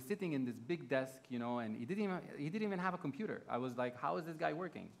 And he was sitting in this big desk, you know, and he didn't even have a computer. I was like, how is this guy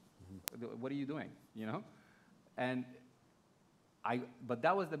working? What are you doing, you know? And But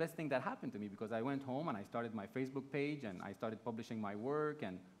that was the best thing that happened to me, because I went home and I started my Facebook page and I started publishing my work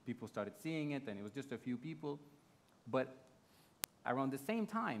and people started seeing it, and it was just a few people. But around the same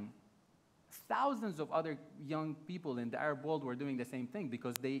time, thousands of other young people in the Arab world were doing the same thing,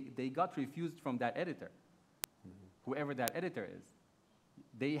 because they got refused from that editor. Whoever that editor is,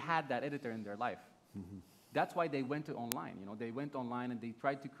 they had that editor in their life. That's why they went to online. You know, they went online and they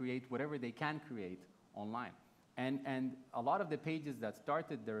tried to create whatever they can create online. And a lot of the pages that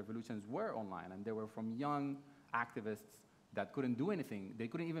started the revolutions were online, and they were from young activists that couldn't do anything. They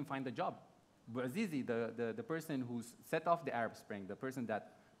couldn't even find a job. Bouazizi, the person who set off the Arab Spring, the person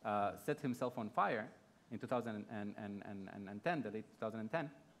that set himself on fire in 2010, the late 2010,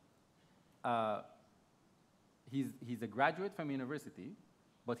 he's a graduate from university,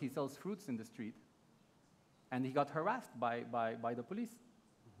 but he sells fruits in the street, and he got harassed by the police.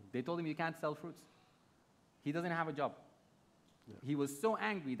 They told him, you can't sell fruits. He doesn't have a job. Yeah. He was so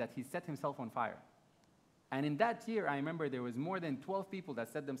angry that he set himself on fire. And in that year, I remember there was more than 12 people that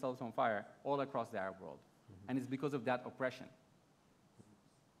set themselves on fire all across the Arab world. And it's because of that oppression.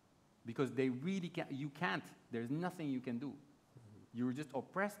 Because they really can't, there's nothing you can do. You're just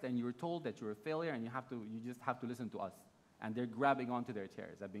oppressed, and you're told that you're a failure, and you just have to listen to us. And they're grabbing onto their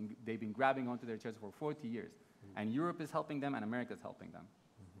chairs. They've been grabbing onto their chairs for 40 years. And Europe is helping them, and America is helping them.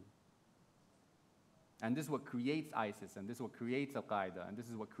 And this is what creates ISIS, and this is what creates Al-Qaeda, and this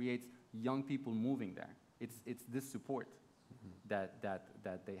is what creates young people moving there. It's this support that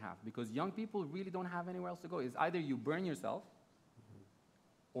they have. Because young people really don't have anywhere else to go. It's either you burn yourself,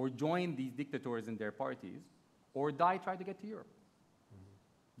 or join these dictators in their parties, or die trying to get to Europe.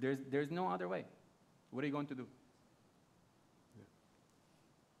 There's no other way. What are you going to do?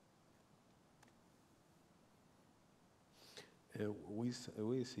 We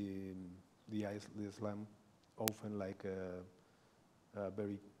see the Islam often like a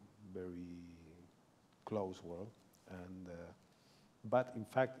very, very close world, and but in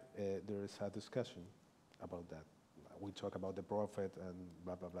fact there is a discussion about that. We talk about the Prophet and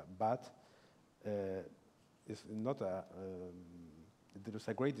blah blah blah, but it's not a. There is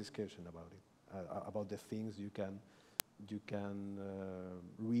a great discussion about it, about the things you can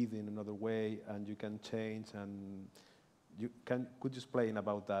read in another way, and you can change, and could you explain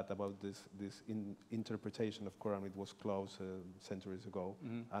about that, about this interpretation of Quran? It was closed centuries ago,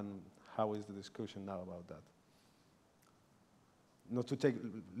 and how is the discussion now about that? Not to take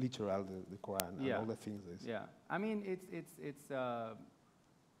literal the Quran and all the things. Yeah, I mean it's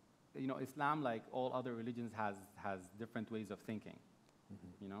you know, Islam, like all other religions, has different ways of thinking,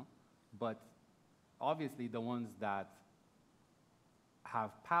 you know, but obviously the ones that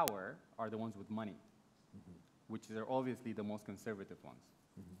have power are the ones with money. Which are obviously the most conservative ones,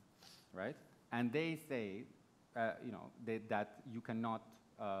 right? And they say, you know, that you cannot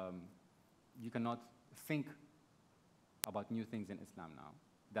think about new things in Islam now.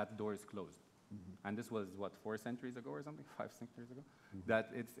 That door is closed, and this was what, 4 centuries ago or something, 5 centuries ago.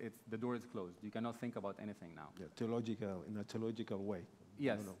 That the door is closed. You cannot think about anything now. Yeah, in a theological way.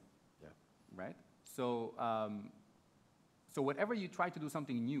 Yes. Yeah. Right. So, so whenever you try to do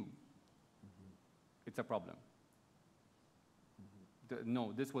something new, it's a problem.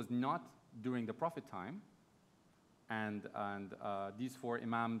 No, this was not during the Prophet time, and these 4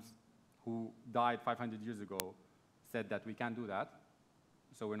 imams who died 500 years ago said that we can't do that,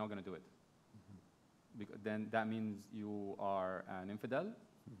 so we're not going to do it. Because then that means you are an infidel,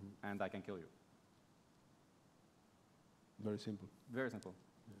 and I can kill you. Very simple. Very simple,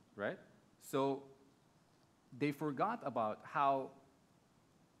 right? So they forgot about how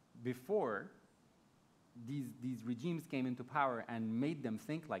before these regimes came into power and made them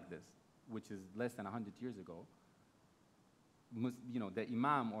think like this, which is less than 100 years ago. You know, the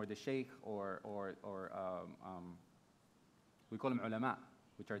imam or the sheikh or we call them ulama,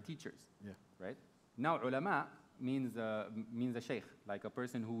 which are teachers, right? Now ulama means a sheikh, like a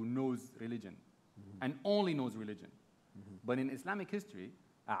person who knows religion, and only knows religion. But in Islamic history,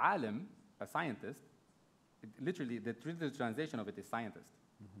 a alim, a scientist, literally the translation of it is scientist.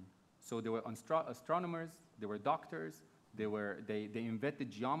 So there were astronomers, there were doctors, they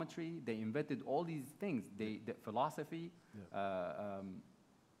invented geometry, they invented all these things, the philosophy.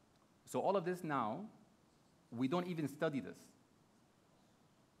 So all of this now, we don't even study this.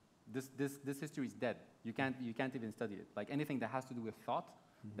 This history is dead. You can't even study it. Like anything that has to do with thought,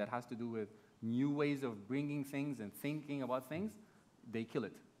 that has to do with new ways of bringing things and thinking about things, they kill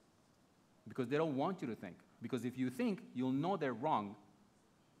it. Because they don't want you to think. Because if you think, you'll know they're wrong,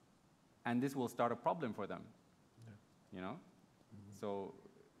 and this will start a problem for them, you know? So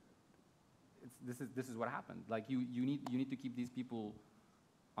this is what happened. Like you need to keep these people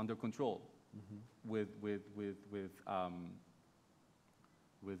under control with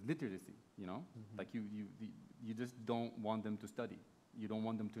literacy. You know, like you just don't want them to study. You don't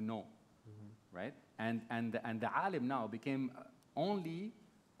want them to know, right? And the alim now became only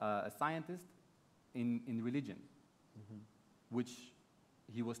a scientist in religion, which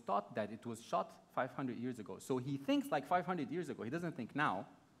he was taught that it was shot 500 years ago. So he thinks like 500 years ago. He doesn't think now.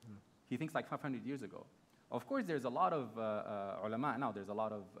 He thinks like 500 years ago. Of course, there's a lot of ulama now. There's a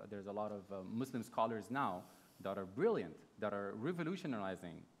lot of Muslim scholars now that are brilliant, that are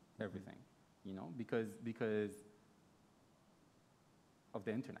revolutionizing everything, you know, because of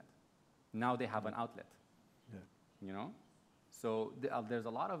the internet. Now they have an outlet, you know. So there's a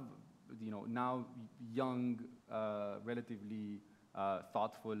lot of, you know, now young, relatively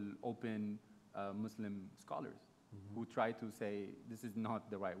thoughtful, open Muslim scholars who try to say this is not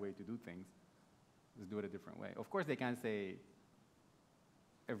the right way to do things. Let's do it a different way. Of course, they can't say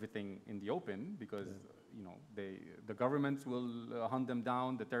everything in the open because you know the governments will hunt them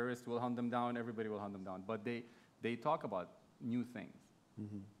down, the terrorists will hunt them down, everybody will hunt them down. But they talk about new things,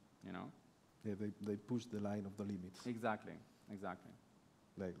 you know. Yeah, they push the line of the limits. Exactly.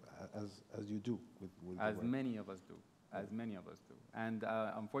 Like as you do with as many of us do, and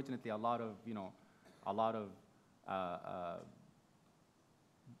unfortunately, a lot of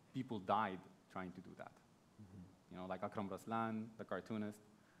people died trying to do that. You know, like Akram Raslan, the cartoonist,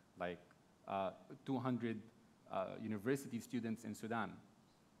 like 200 university students in Sudan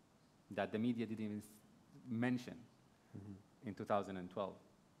that the media didn't even mention in 2012.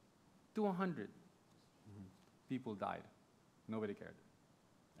 200 people died. Nobody cared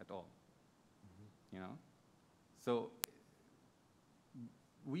at all. You know? So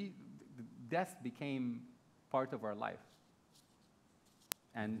death became part of our life.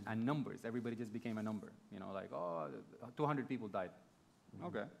 And numbers, everybody just became a number. You know, like, oh, 200 people died.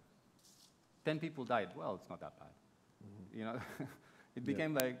 Okay. 10 people died. Well, it's not that bad. You know, it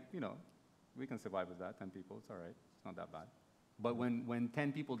became like, you know, we can survive with that. 10 people, it's all right. It's not that bad. But when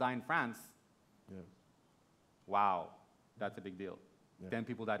 10 people die in France, wow, that's a big deal. 10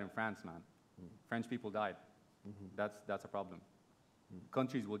 people died in France, man. French people died. That's a problem.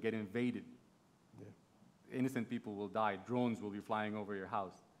 Countries will get invaded. Innocent people will die. Drones will be flying over your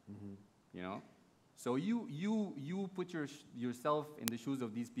house. You know, so you put yourself in the shoes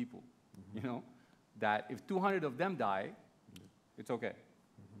of these people. You know, that if 200 of them die, it's okay.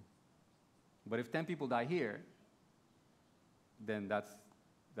 But if 10 people die here, then that's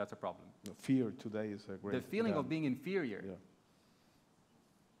a problem. The fear today is a great. The feeling of being inferior.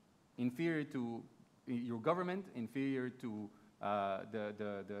 Inferior to your government, inferior to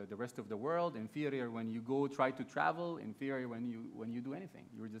the rest of the world, inferior when you go try to travel, inferior when you do anything.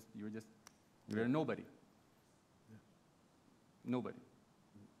 You're nobody. Nobody.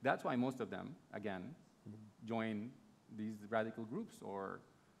 That's why most of them, again, join these radical groups or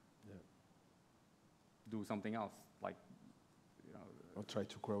do something else, like, you know, or try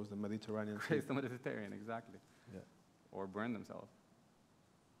to cross the Mediterranean. Cross the Mediterranean, exactly. Or burn themselves.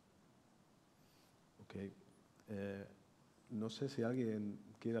 Okay. No sé si alguien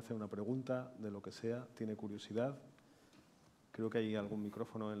quiere hacer una pregunta de lo que sea, tiene curiosidad. Creo que hay algún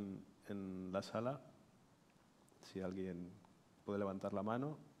micrófono en la sala. Si alguien puede levantar la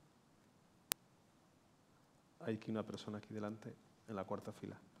mano. Hay aquí una persona aquí delante, en la cuarta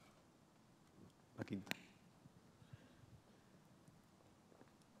fila. La quinta.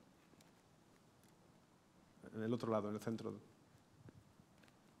 En el otro lado, en el centro.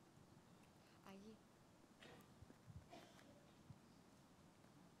 Allí.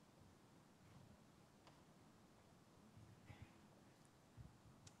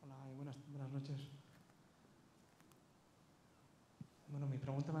 Hola y buenas noches. Bueno, mi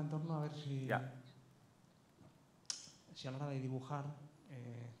pregunta va en torno a ver si a la hora de dibujar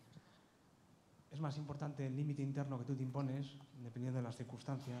es más importante el límite interno que tú te impones, dependiendo de las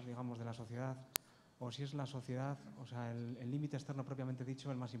circunstancias, digamos, de la sociedad, o si es la sociedad, o sea, el límite externo propiamente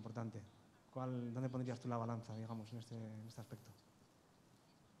dicho, el más importante. ¿Dónde pondrías tú la balanza, digamos, en este aspecto?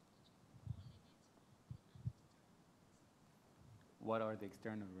 What are the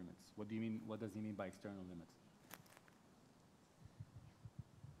external limits? What do you mean? What does he mean by external limits?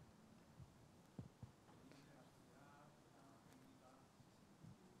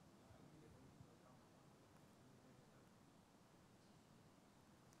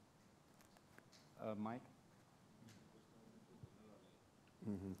 Mike?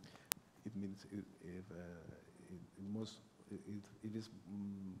 It means it is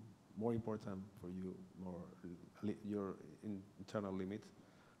more important for you, your internal limit,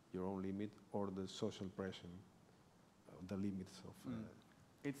 your own limit or the social pressure, the limits of...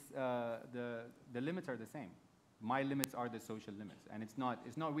 The limits are the same. My limits are the social limits, and it's not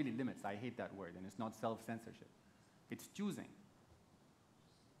really limits. I hate that word, and it's not self-censorship. It's choosing,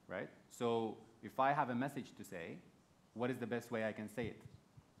 right? So if I have a message to say, what is the best way I can say it?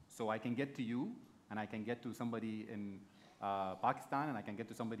 So I can get to you, and I can get to somebody in Pakistan, and I can get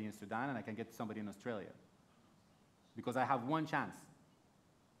to somebody in Sudan, and I can get to somebody in Australia. Because I have one chance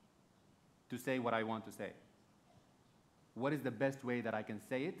to say what I want to say. What is the best way that I can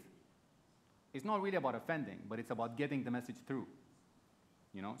say it? It's not really about offending, but it's about getting the message through.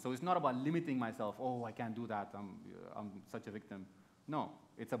 You know? So it's not about limiting myself, oh, I can't do that, I'm such a victim. No,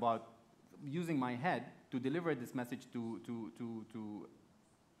 it's about using my head to deliver this message to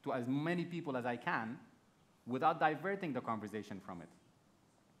as many people as I can without diverting the conversation from it.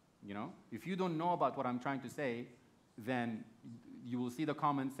 You know? If you don't know about what I'm trying to say, then you will see the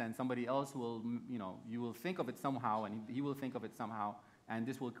comments and somebody else will, you know, you will think of it somehow and he will think of it somehow, and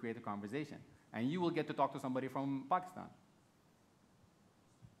this will create a conversation. And you will get to talk to somebody from Pakistan.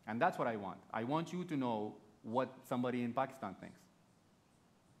 And that's what I want. I want you to know what somebody in Pakistan thinks.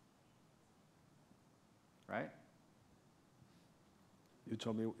 Right? You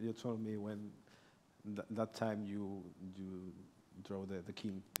told me when that time you draw the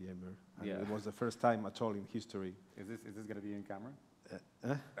king, the emir. And Yeah. It was the first time at all in history. Is this going to be in camera?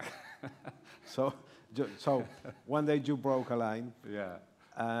 So one day you broke a line. Yeah.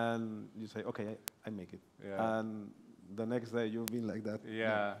 And you say, okay, I make it. Yeah. And the next day you've been like that.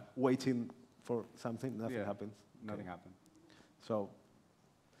 Yeah. Waiting for something, nothing Yeah. happens. Nothing happened. So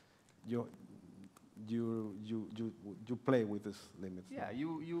you play with these limits. Yeah,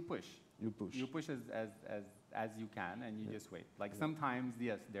 you push. You push. You push as you can, and you just wait. Like sometimes,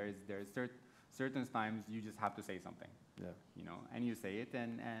 yes, there's certain times you just have to say something. Yeah. You know, and you say it,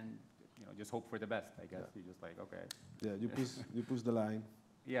 and you know, just hope for the best. I guess you just like, okay. Yeah, you push the line.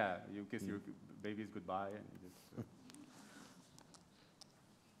 Yeah, you kiss your babies goodbye, and you just.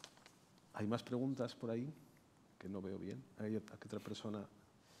 ¿Hay más preguntas por ahí? Que no veo bien. Hay otra persona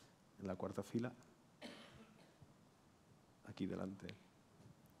en la cuarta fila. Aquí delante.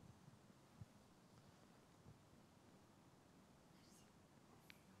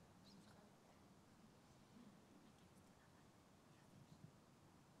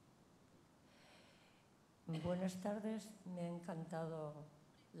 Buenas tardes, me ha encantado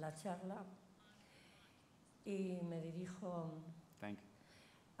la charla y me dirijo Thank you.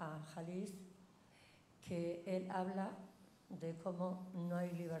 a Khalid, que él habla de cómo no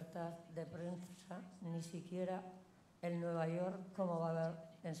hay libertad de prensa, ni siquiera en Nueva York, como va a haber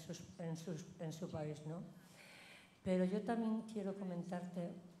en su país, ¿no? Pero yo también quiero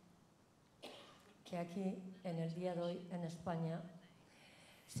comentarte que aquí, en el día de hoy, en España,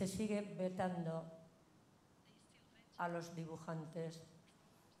 se sigue vetando a los dibujantes,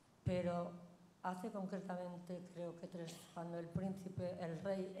 pero hace concretamente, creo que 3, cuando el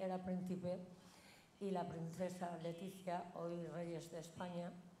rey era príncipe y la princesa Leticia, hoy reyes de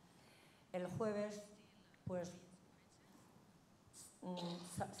España, el jueves, pues,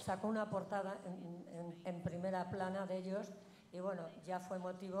 sacó una portada en primera plana de ellos y bueno, ya fue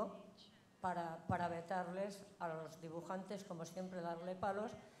motivo para vetarles a los dibujantes, como siempre, darle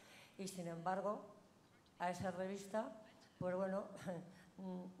palos, y sin embargo, a esa revista, pues bueno,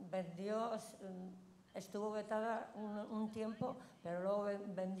 estuvo vetada un tiempo, pero luego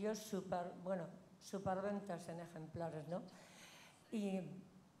vendió superventas en ejemplares, ¿no? Y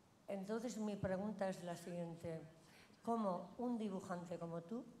entonces mi pregunta es la siguiente: ¿cómo un dibujante como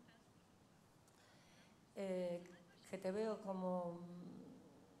tú, que te veo como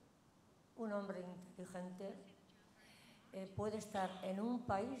un hombre inteligente, puede estar en un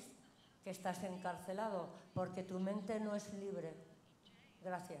país que estás encarcelado porque tu mente no es libre?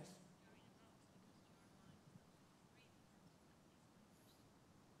 Gracias.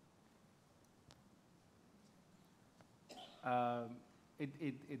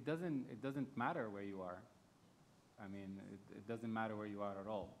 It doesn't matter where you are. I mean, it doesn't matter where you are at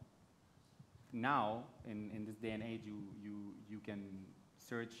all. Now, in this day and age, you can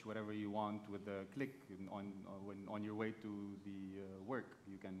search whatever you want with a click on your way to the work.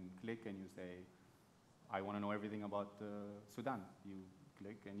 You can click and you say, I want to know everything about Sudan. You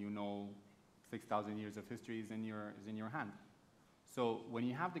click and you know 6,000 years of history is in your hand. So when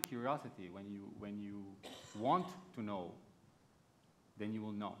you have the curiosity, when you want to know, then you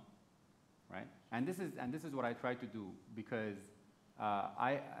will know, right? And this is what I try to do, because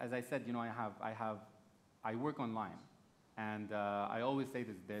as I said, you know, I work online. And I always say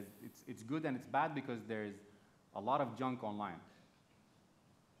this, it's good and it's bad because there's a lot of junk online.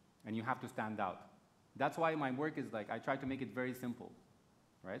 and you have to stand out. That's why my work is like, I try to make it very simple,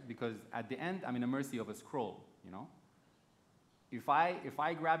 right? Because at the end, I'm in the mercy of a scroll, you know? If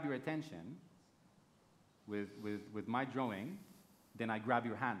I grab your attention with my drawing, then I grab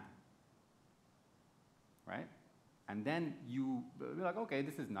your hand, right? And then you be like, okay,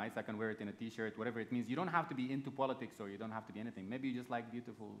 this is nice, I can wear it in a t-shirt, whatever it means. You don't have to be into politics or you don't have to be anything. Maybe you just like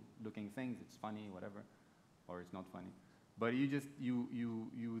beautiful looking things, it's funny, whatever, or it's not funny. But you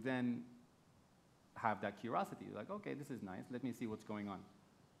then have that curiosity. You're like, okay, this is nice, let me see what's going on.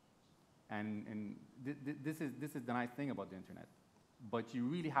 And this is the nice thing about the internet. But you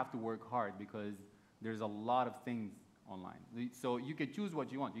really have to work hard because there's a lot of things online. So you could choose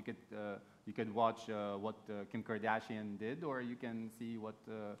what you want. You could watch what Kim Kardashian did, or you can see what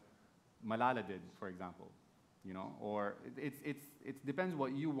Malala did, for example. You know, or it depends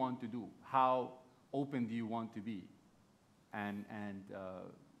what you want to do. How open do you want to be? And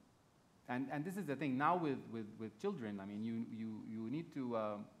this is the thing now with children. I mean, you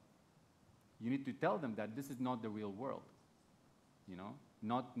need to tell them that this is not the real world. You know,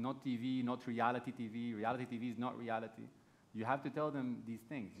 not TV, not reality TV. Reality TV is not reality. You have to tell them these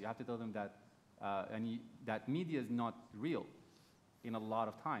things. You have to tell them that that media is not real in a lot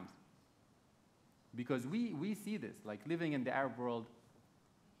of times. Because we see this, like living in the Arab world,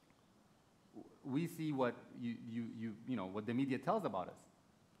 we see what you know what the media tells about us.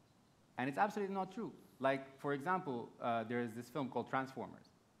 And it's absolutely not true. Like, for example, there is this film called Transformers,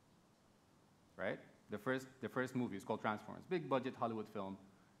 right? The first movie is called Transformers, big budget Hollywood film.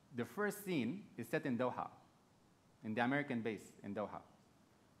 The first scene is set in Doha, in the American base in Doha.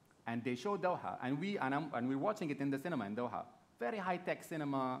 And they show Doha, and we're watching it in the cinema in Doha. Very high-tech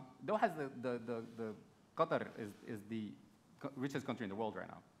cinema. Doha is Qatar is the richest country in the world right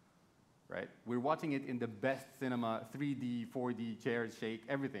now, right? We're watching it in the best cinema, 3D, 4D, chairs shake,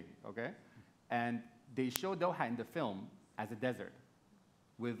 everything, okay? And they show Doha in the film as a desert,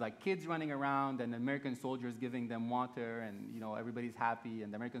 with like kids running around and American soldiers giving them water, and you know everybody's happy,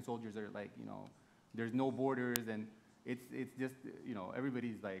 and the American soldiers are like, you know, there's no borders, and it's just, you know,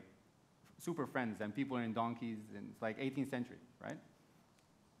 everybody's like super friends, and people are in donkeys, and it's like 18th century, right?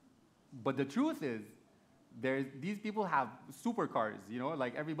 But the truth is, these people have supercars, you know,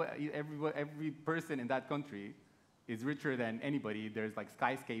 like every person in that country is richer than anybody. There's like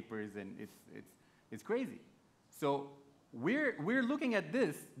skyscrapers, and it's crazy. So we're looking at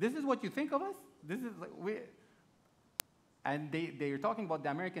this. This is what you think of us. This is like and they're talking about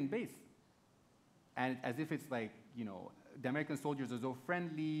the American base, and as if it's like, you know, the American soldiers are so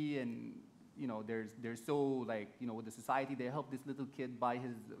friendly, and you know they're so like, you know, with the society, they help this little kid buy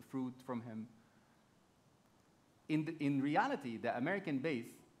his fruit from him. In reality, the American base,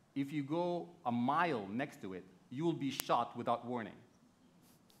 if you go a mile next to it, you will be shot without warning.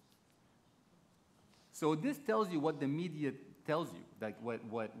 So this tells you what the media tells you, like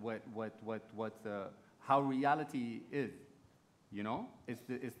how reality is, you know?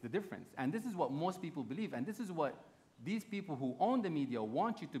 It's the difference. And this is what most people believe, and this is what these people who own the media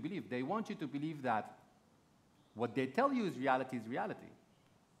want you to believe. They want you to believe that what they tell you is reality,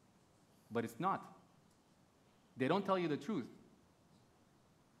 but it's not. They don't tell you the truth.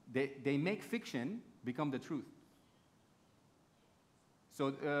 They make fiction become the truth.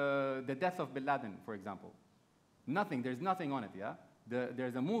 So the death of Bin Laden, for example. There's nothing on it, yeah?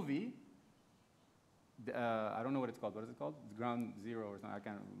 There's a movie, I don't know what it's called. What is it called? It's Ground Zero or something. I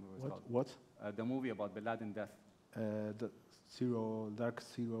can't remember what it's called. What? The movie about Bin Laden death. The Dark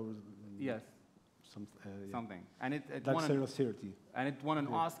Zero. Yes. Yeah. Something. And it Dark won Zero 30. And it won an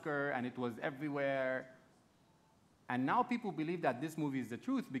Oscar, and it was everywhere. And now people believe that this movie is the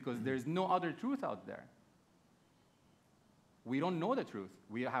truth because there's no other truth out there. We don't know the truth.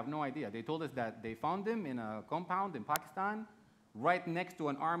 We have no idea. They told us that they found him in a compound in Pakistan, right next to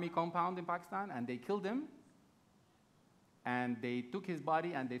an army compound in Pakistan, and they killed him, and they took his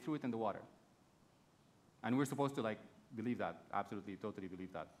body and they threw it in the water. And we're supposed to like believe that, absolutely, totally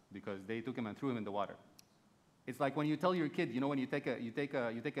believe that, because they took him and threw him in the water. It's like when you tell your kid, you know, when you take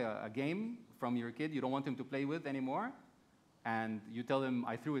a game from your kid you don't want him to play with anymore, and you tell him,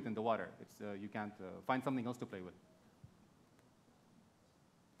 I threw it in the water. You can't find something else to play with.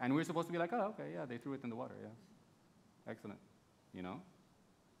 And we're supposed to be like, oh, okay, yeah, they threw it in the water, yeah. Excellent, you know?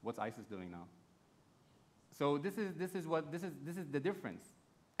 What's ISIS doing now? So this is the difference.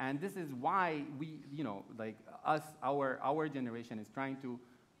 And this is why we, you know, like us, our generation is trying to,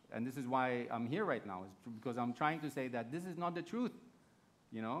 and this is why I'm here right now, is because I'm trying to say that this is not the truth,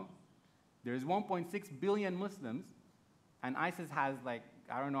 you know? There's 1.6 billion Muslims, and ISIS has like,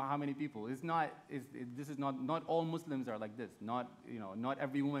 I don't know how many people. It's not, this is not all Muslims are like this. Not, not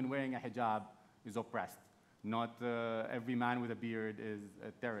every woman wearing a hijab is oppressed. Not every man with a beard is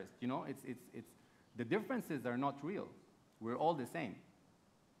a terrorist. The differences are not real. We're all the same.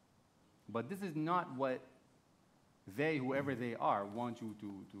 But this is not what they, whoever they are, want you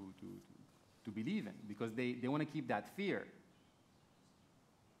to believe in, because they want to keep that fear.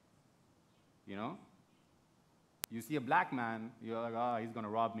 You see a black man, you're like, oh, he's going to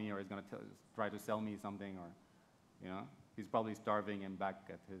rob me, or he's going to try to sell me something, or, he's probably starving and back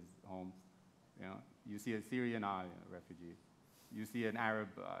at his home. You see a Syrian refugee. You see an Arab,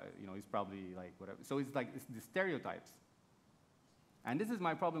 he's probably like whatever. So it's like the stereotypes. And this is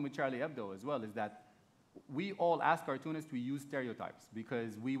my problem with Charlie Hebdo as well, is that we all, as cartoonists, we use stereotypes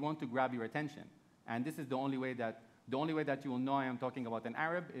because we want to grab your attention. And this is the only way that you will know I am talking about an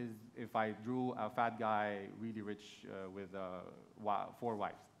Arab is if I drew a fat guy, really rich, with 4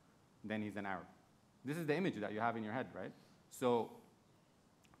 wives. Then he's an Arab. This is the image that you have in your head, right? So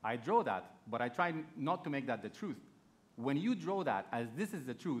I draw that, but I try not to make that the truth. When you draw that as this is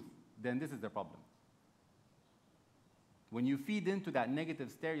the truth, then this is the problem. When you feed into that negative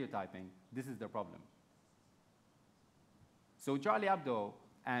stereotyping, this is the problem. So Charlie Hebdo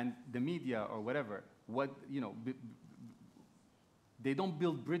and the media or whatever, they don't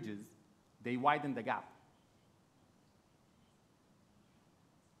build bridges, they widen the gap.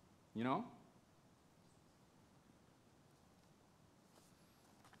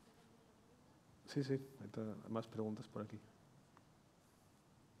 Sí, sí, hay más preguntas por aquí.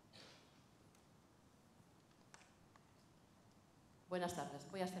 Buenas tardes,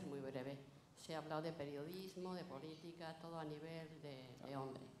 voy a ser muy breve. Se ha hablado de periodismo, de política, todo a nivel de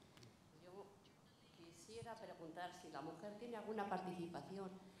hombre. Yo quisiera preguntar si la mujer tiene alguna participación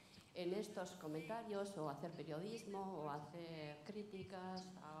en estos comentarios, o hacer periodismo, o hacer críticas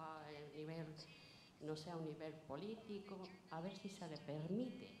a nivel, no sé, a un nivel político, a ver si se le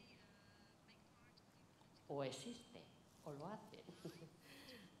permite, o existe, o lo hace.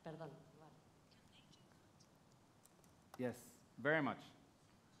 Perdón. Vale. Yes, very much.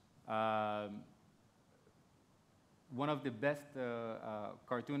 One of the best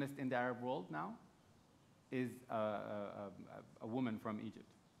cartoonists in the Arab world now is a woman from Egypt.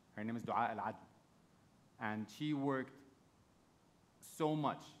 Her name is Du'a al-Adl. And she worked so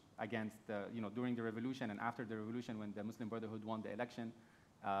much against, during the revolution and after the revolution, when the Muslim Brotherhood won the election,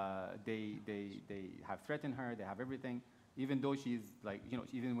 they have threatened her, they have everything. Even though she's like,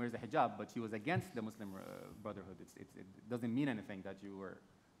 she even wears a hijab, but she was against the Muslim Brotherhood. It doesn't mean anything that you're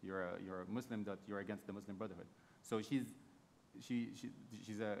a Muslim, that you're against the Muslim Brotherhood. So she's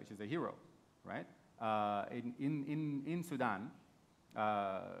a hero, right? In Sudan,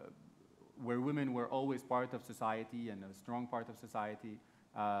 where women were always part of society and a strong part of society,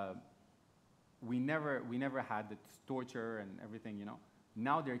 we never had the torture and everything,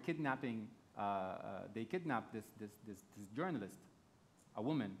 Now they're kidnapping. They kidnapped this journalist, a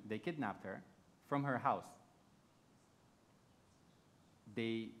woman. They kidnapped her from her house.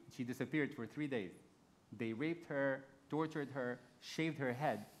 She disappeared for 3 days. They raped her, tortured her, shaved her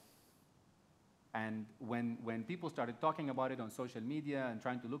head. And when people started talking about it on social media and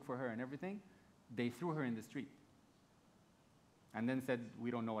trying to look for her and everything, they threw her in the street. And then said,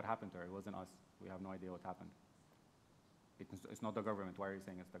 we don't know what happened to her. It wasn't us. We have no idea what happened. It's not the government. Why are you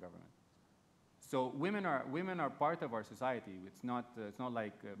saying it's the government? So women are part of our society. It's not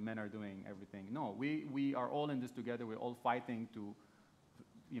like men are doing everything. No, we are all in this together. We're all fighting to,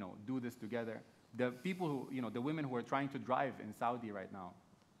 do this together. The people who, the women who are trying to drive in Saudi right now,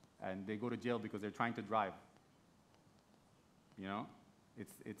 and they go to jail because they're trying to drive.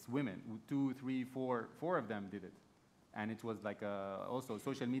 It's women. 2, 3, 4 of them did it, and it was like also a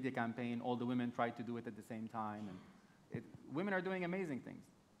social media campaign. All the women tried to do it at the same time, and women are doing amazing things.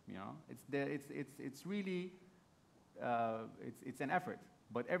 It's really it's an effort,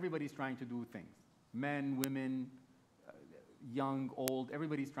 but everybody's trying to do things. Men, women, young, old,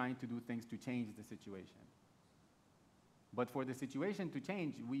 everybody's trying to do things to change the situation. But for the situation to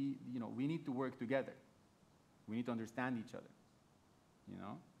change, we need to work together. We need to understand each other.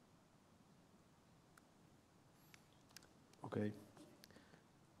 Okay.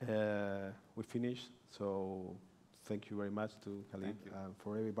 We finished, so thank you very much to Khalid and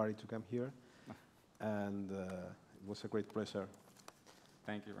for everybody to come here. And it was a great pleasure.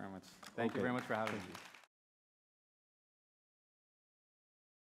 Thank you very much. Thank you very much for having me.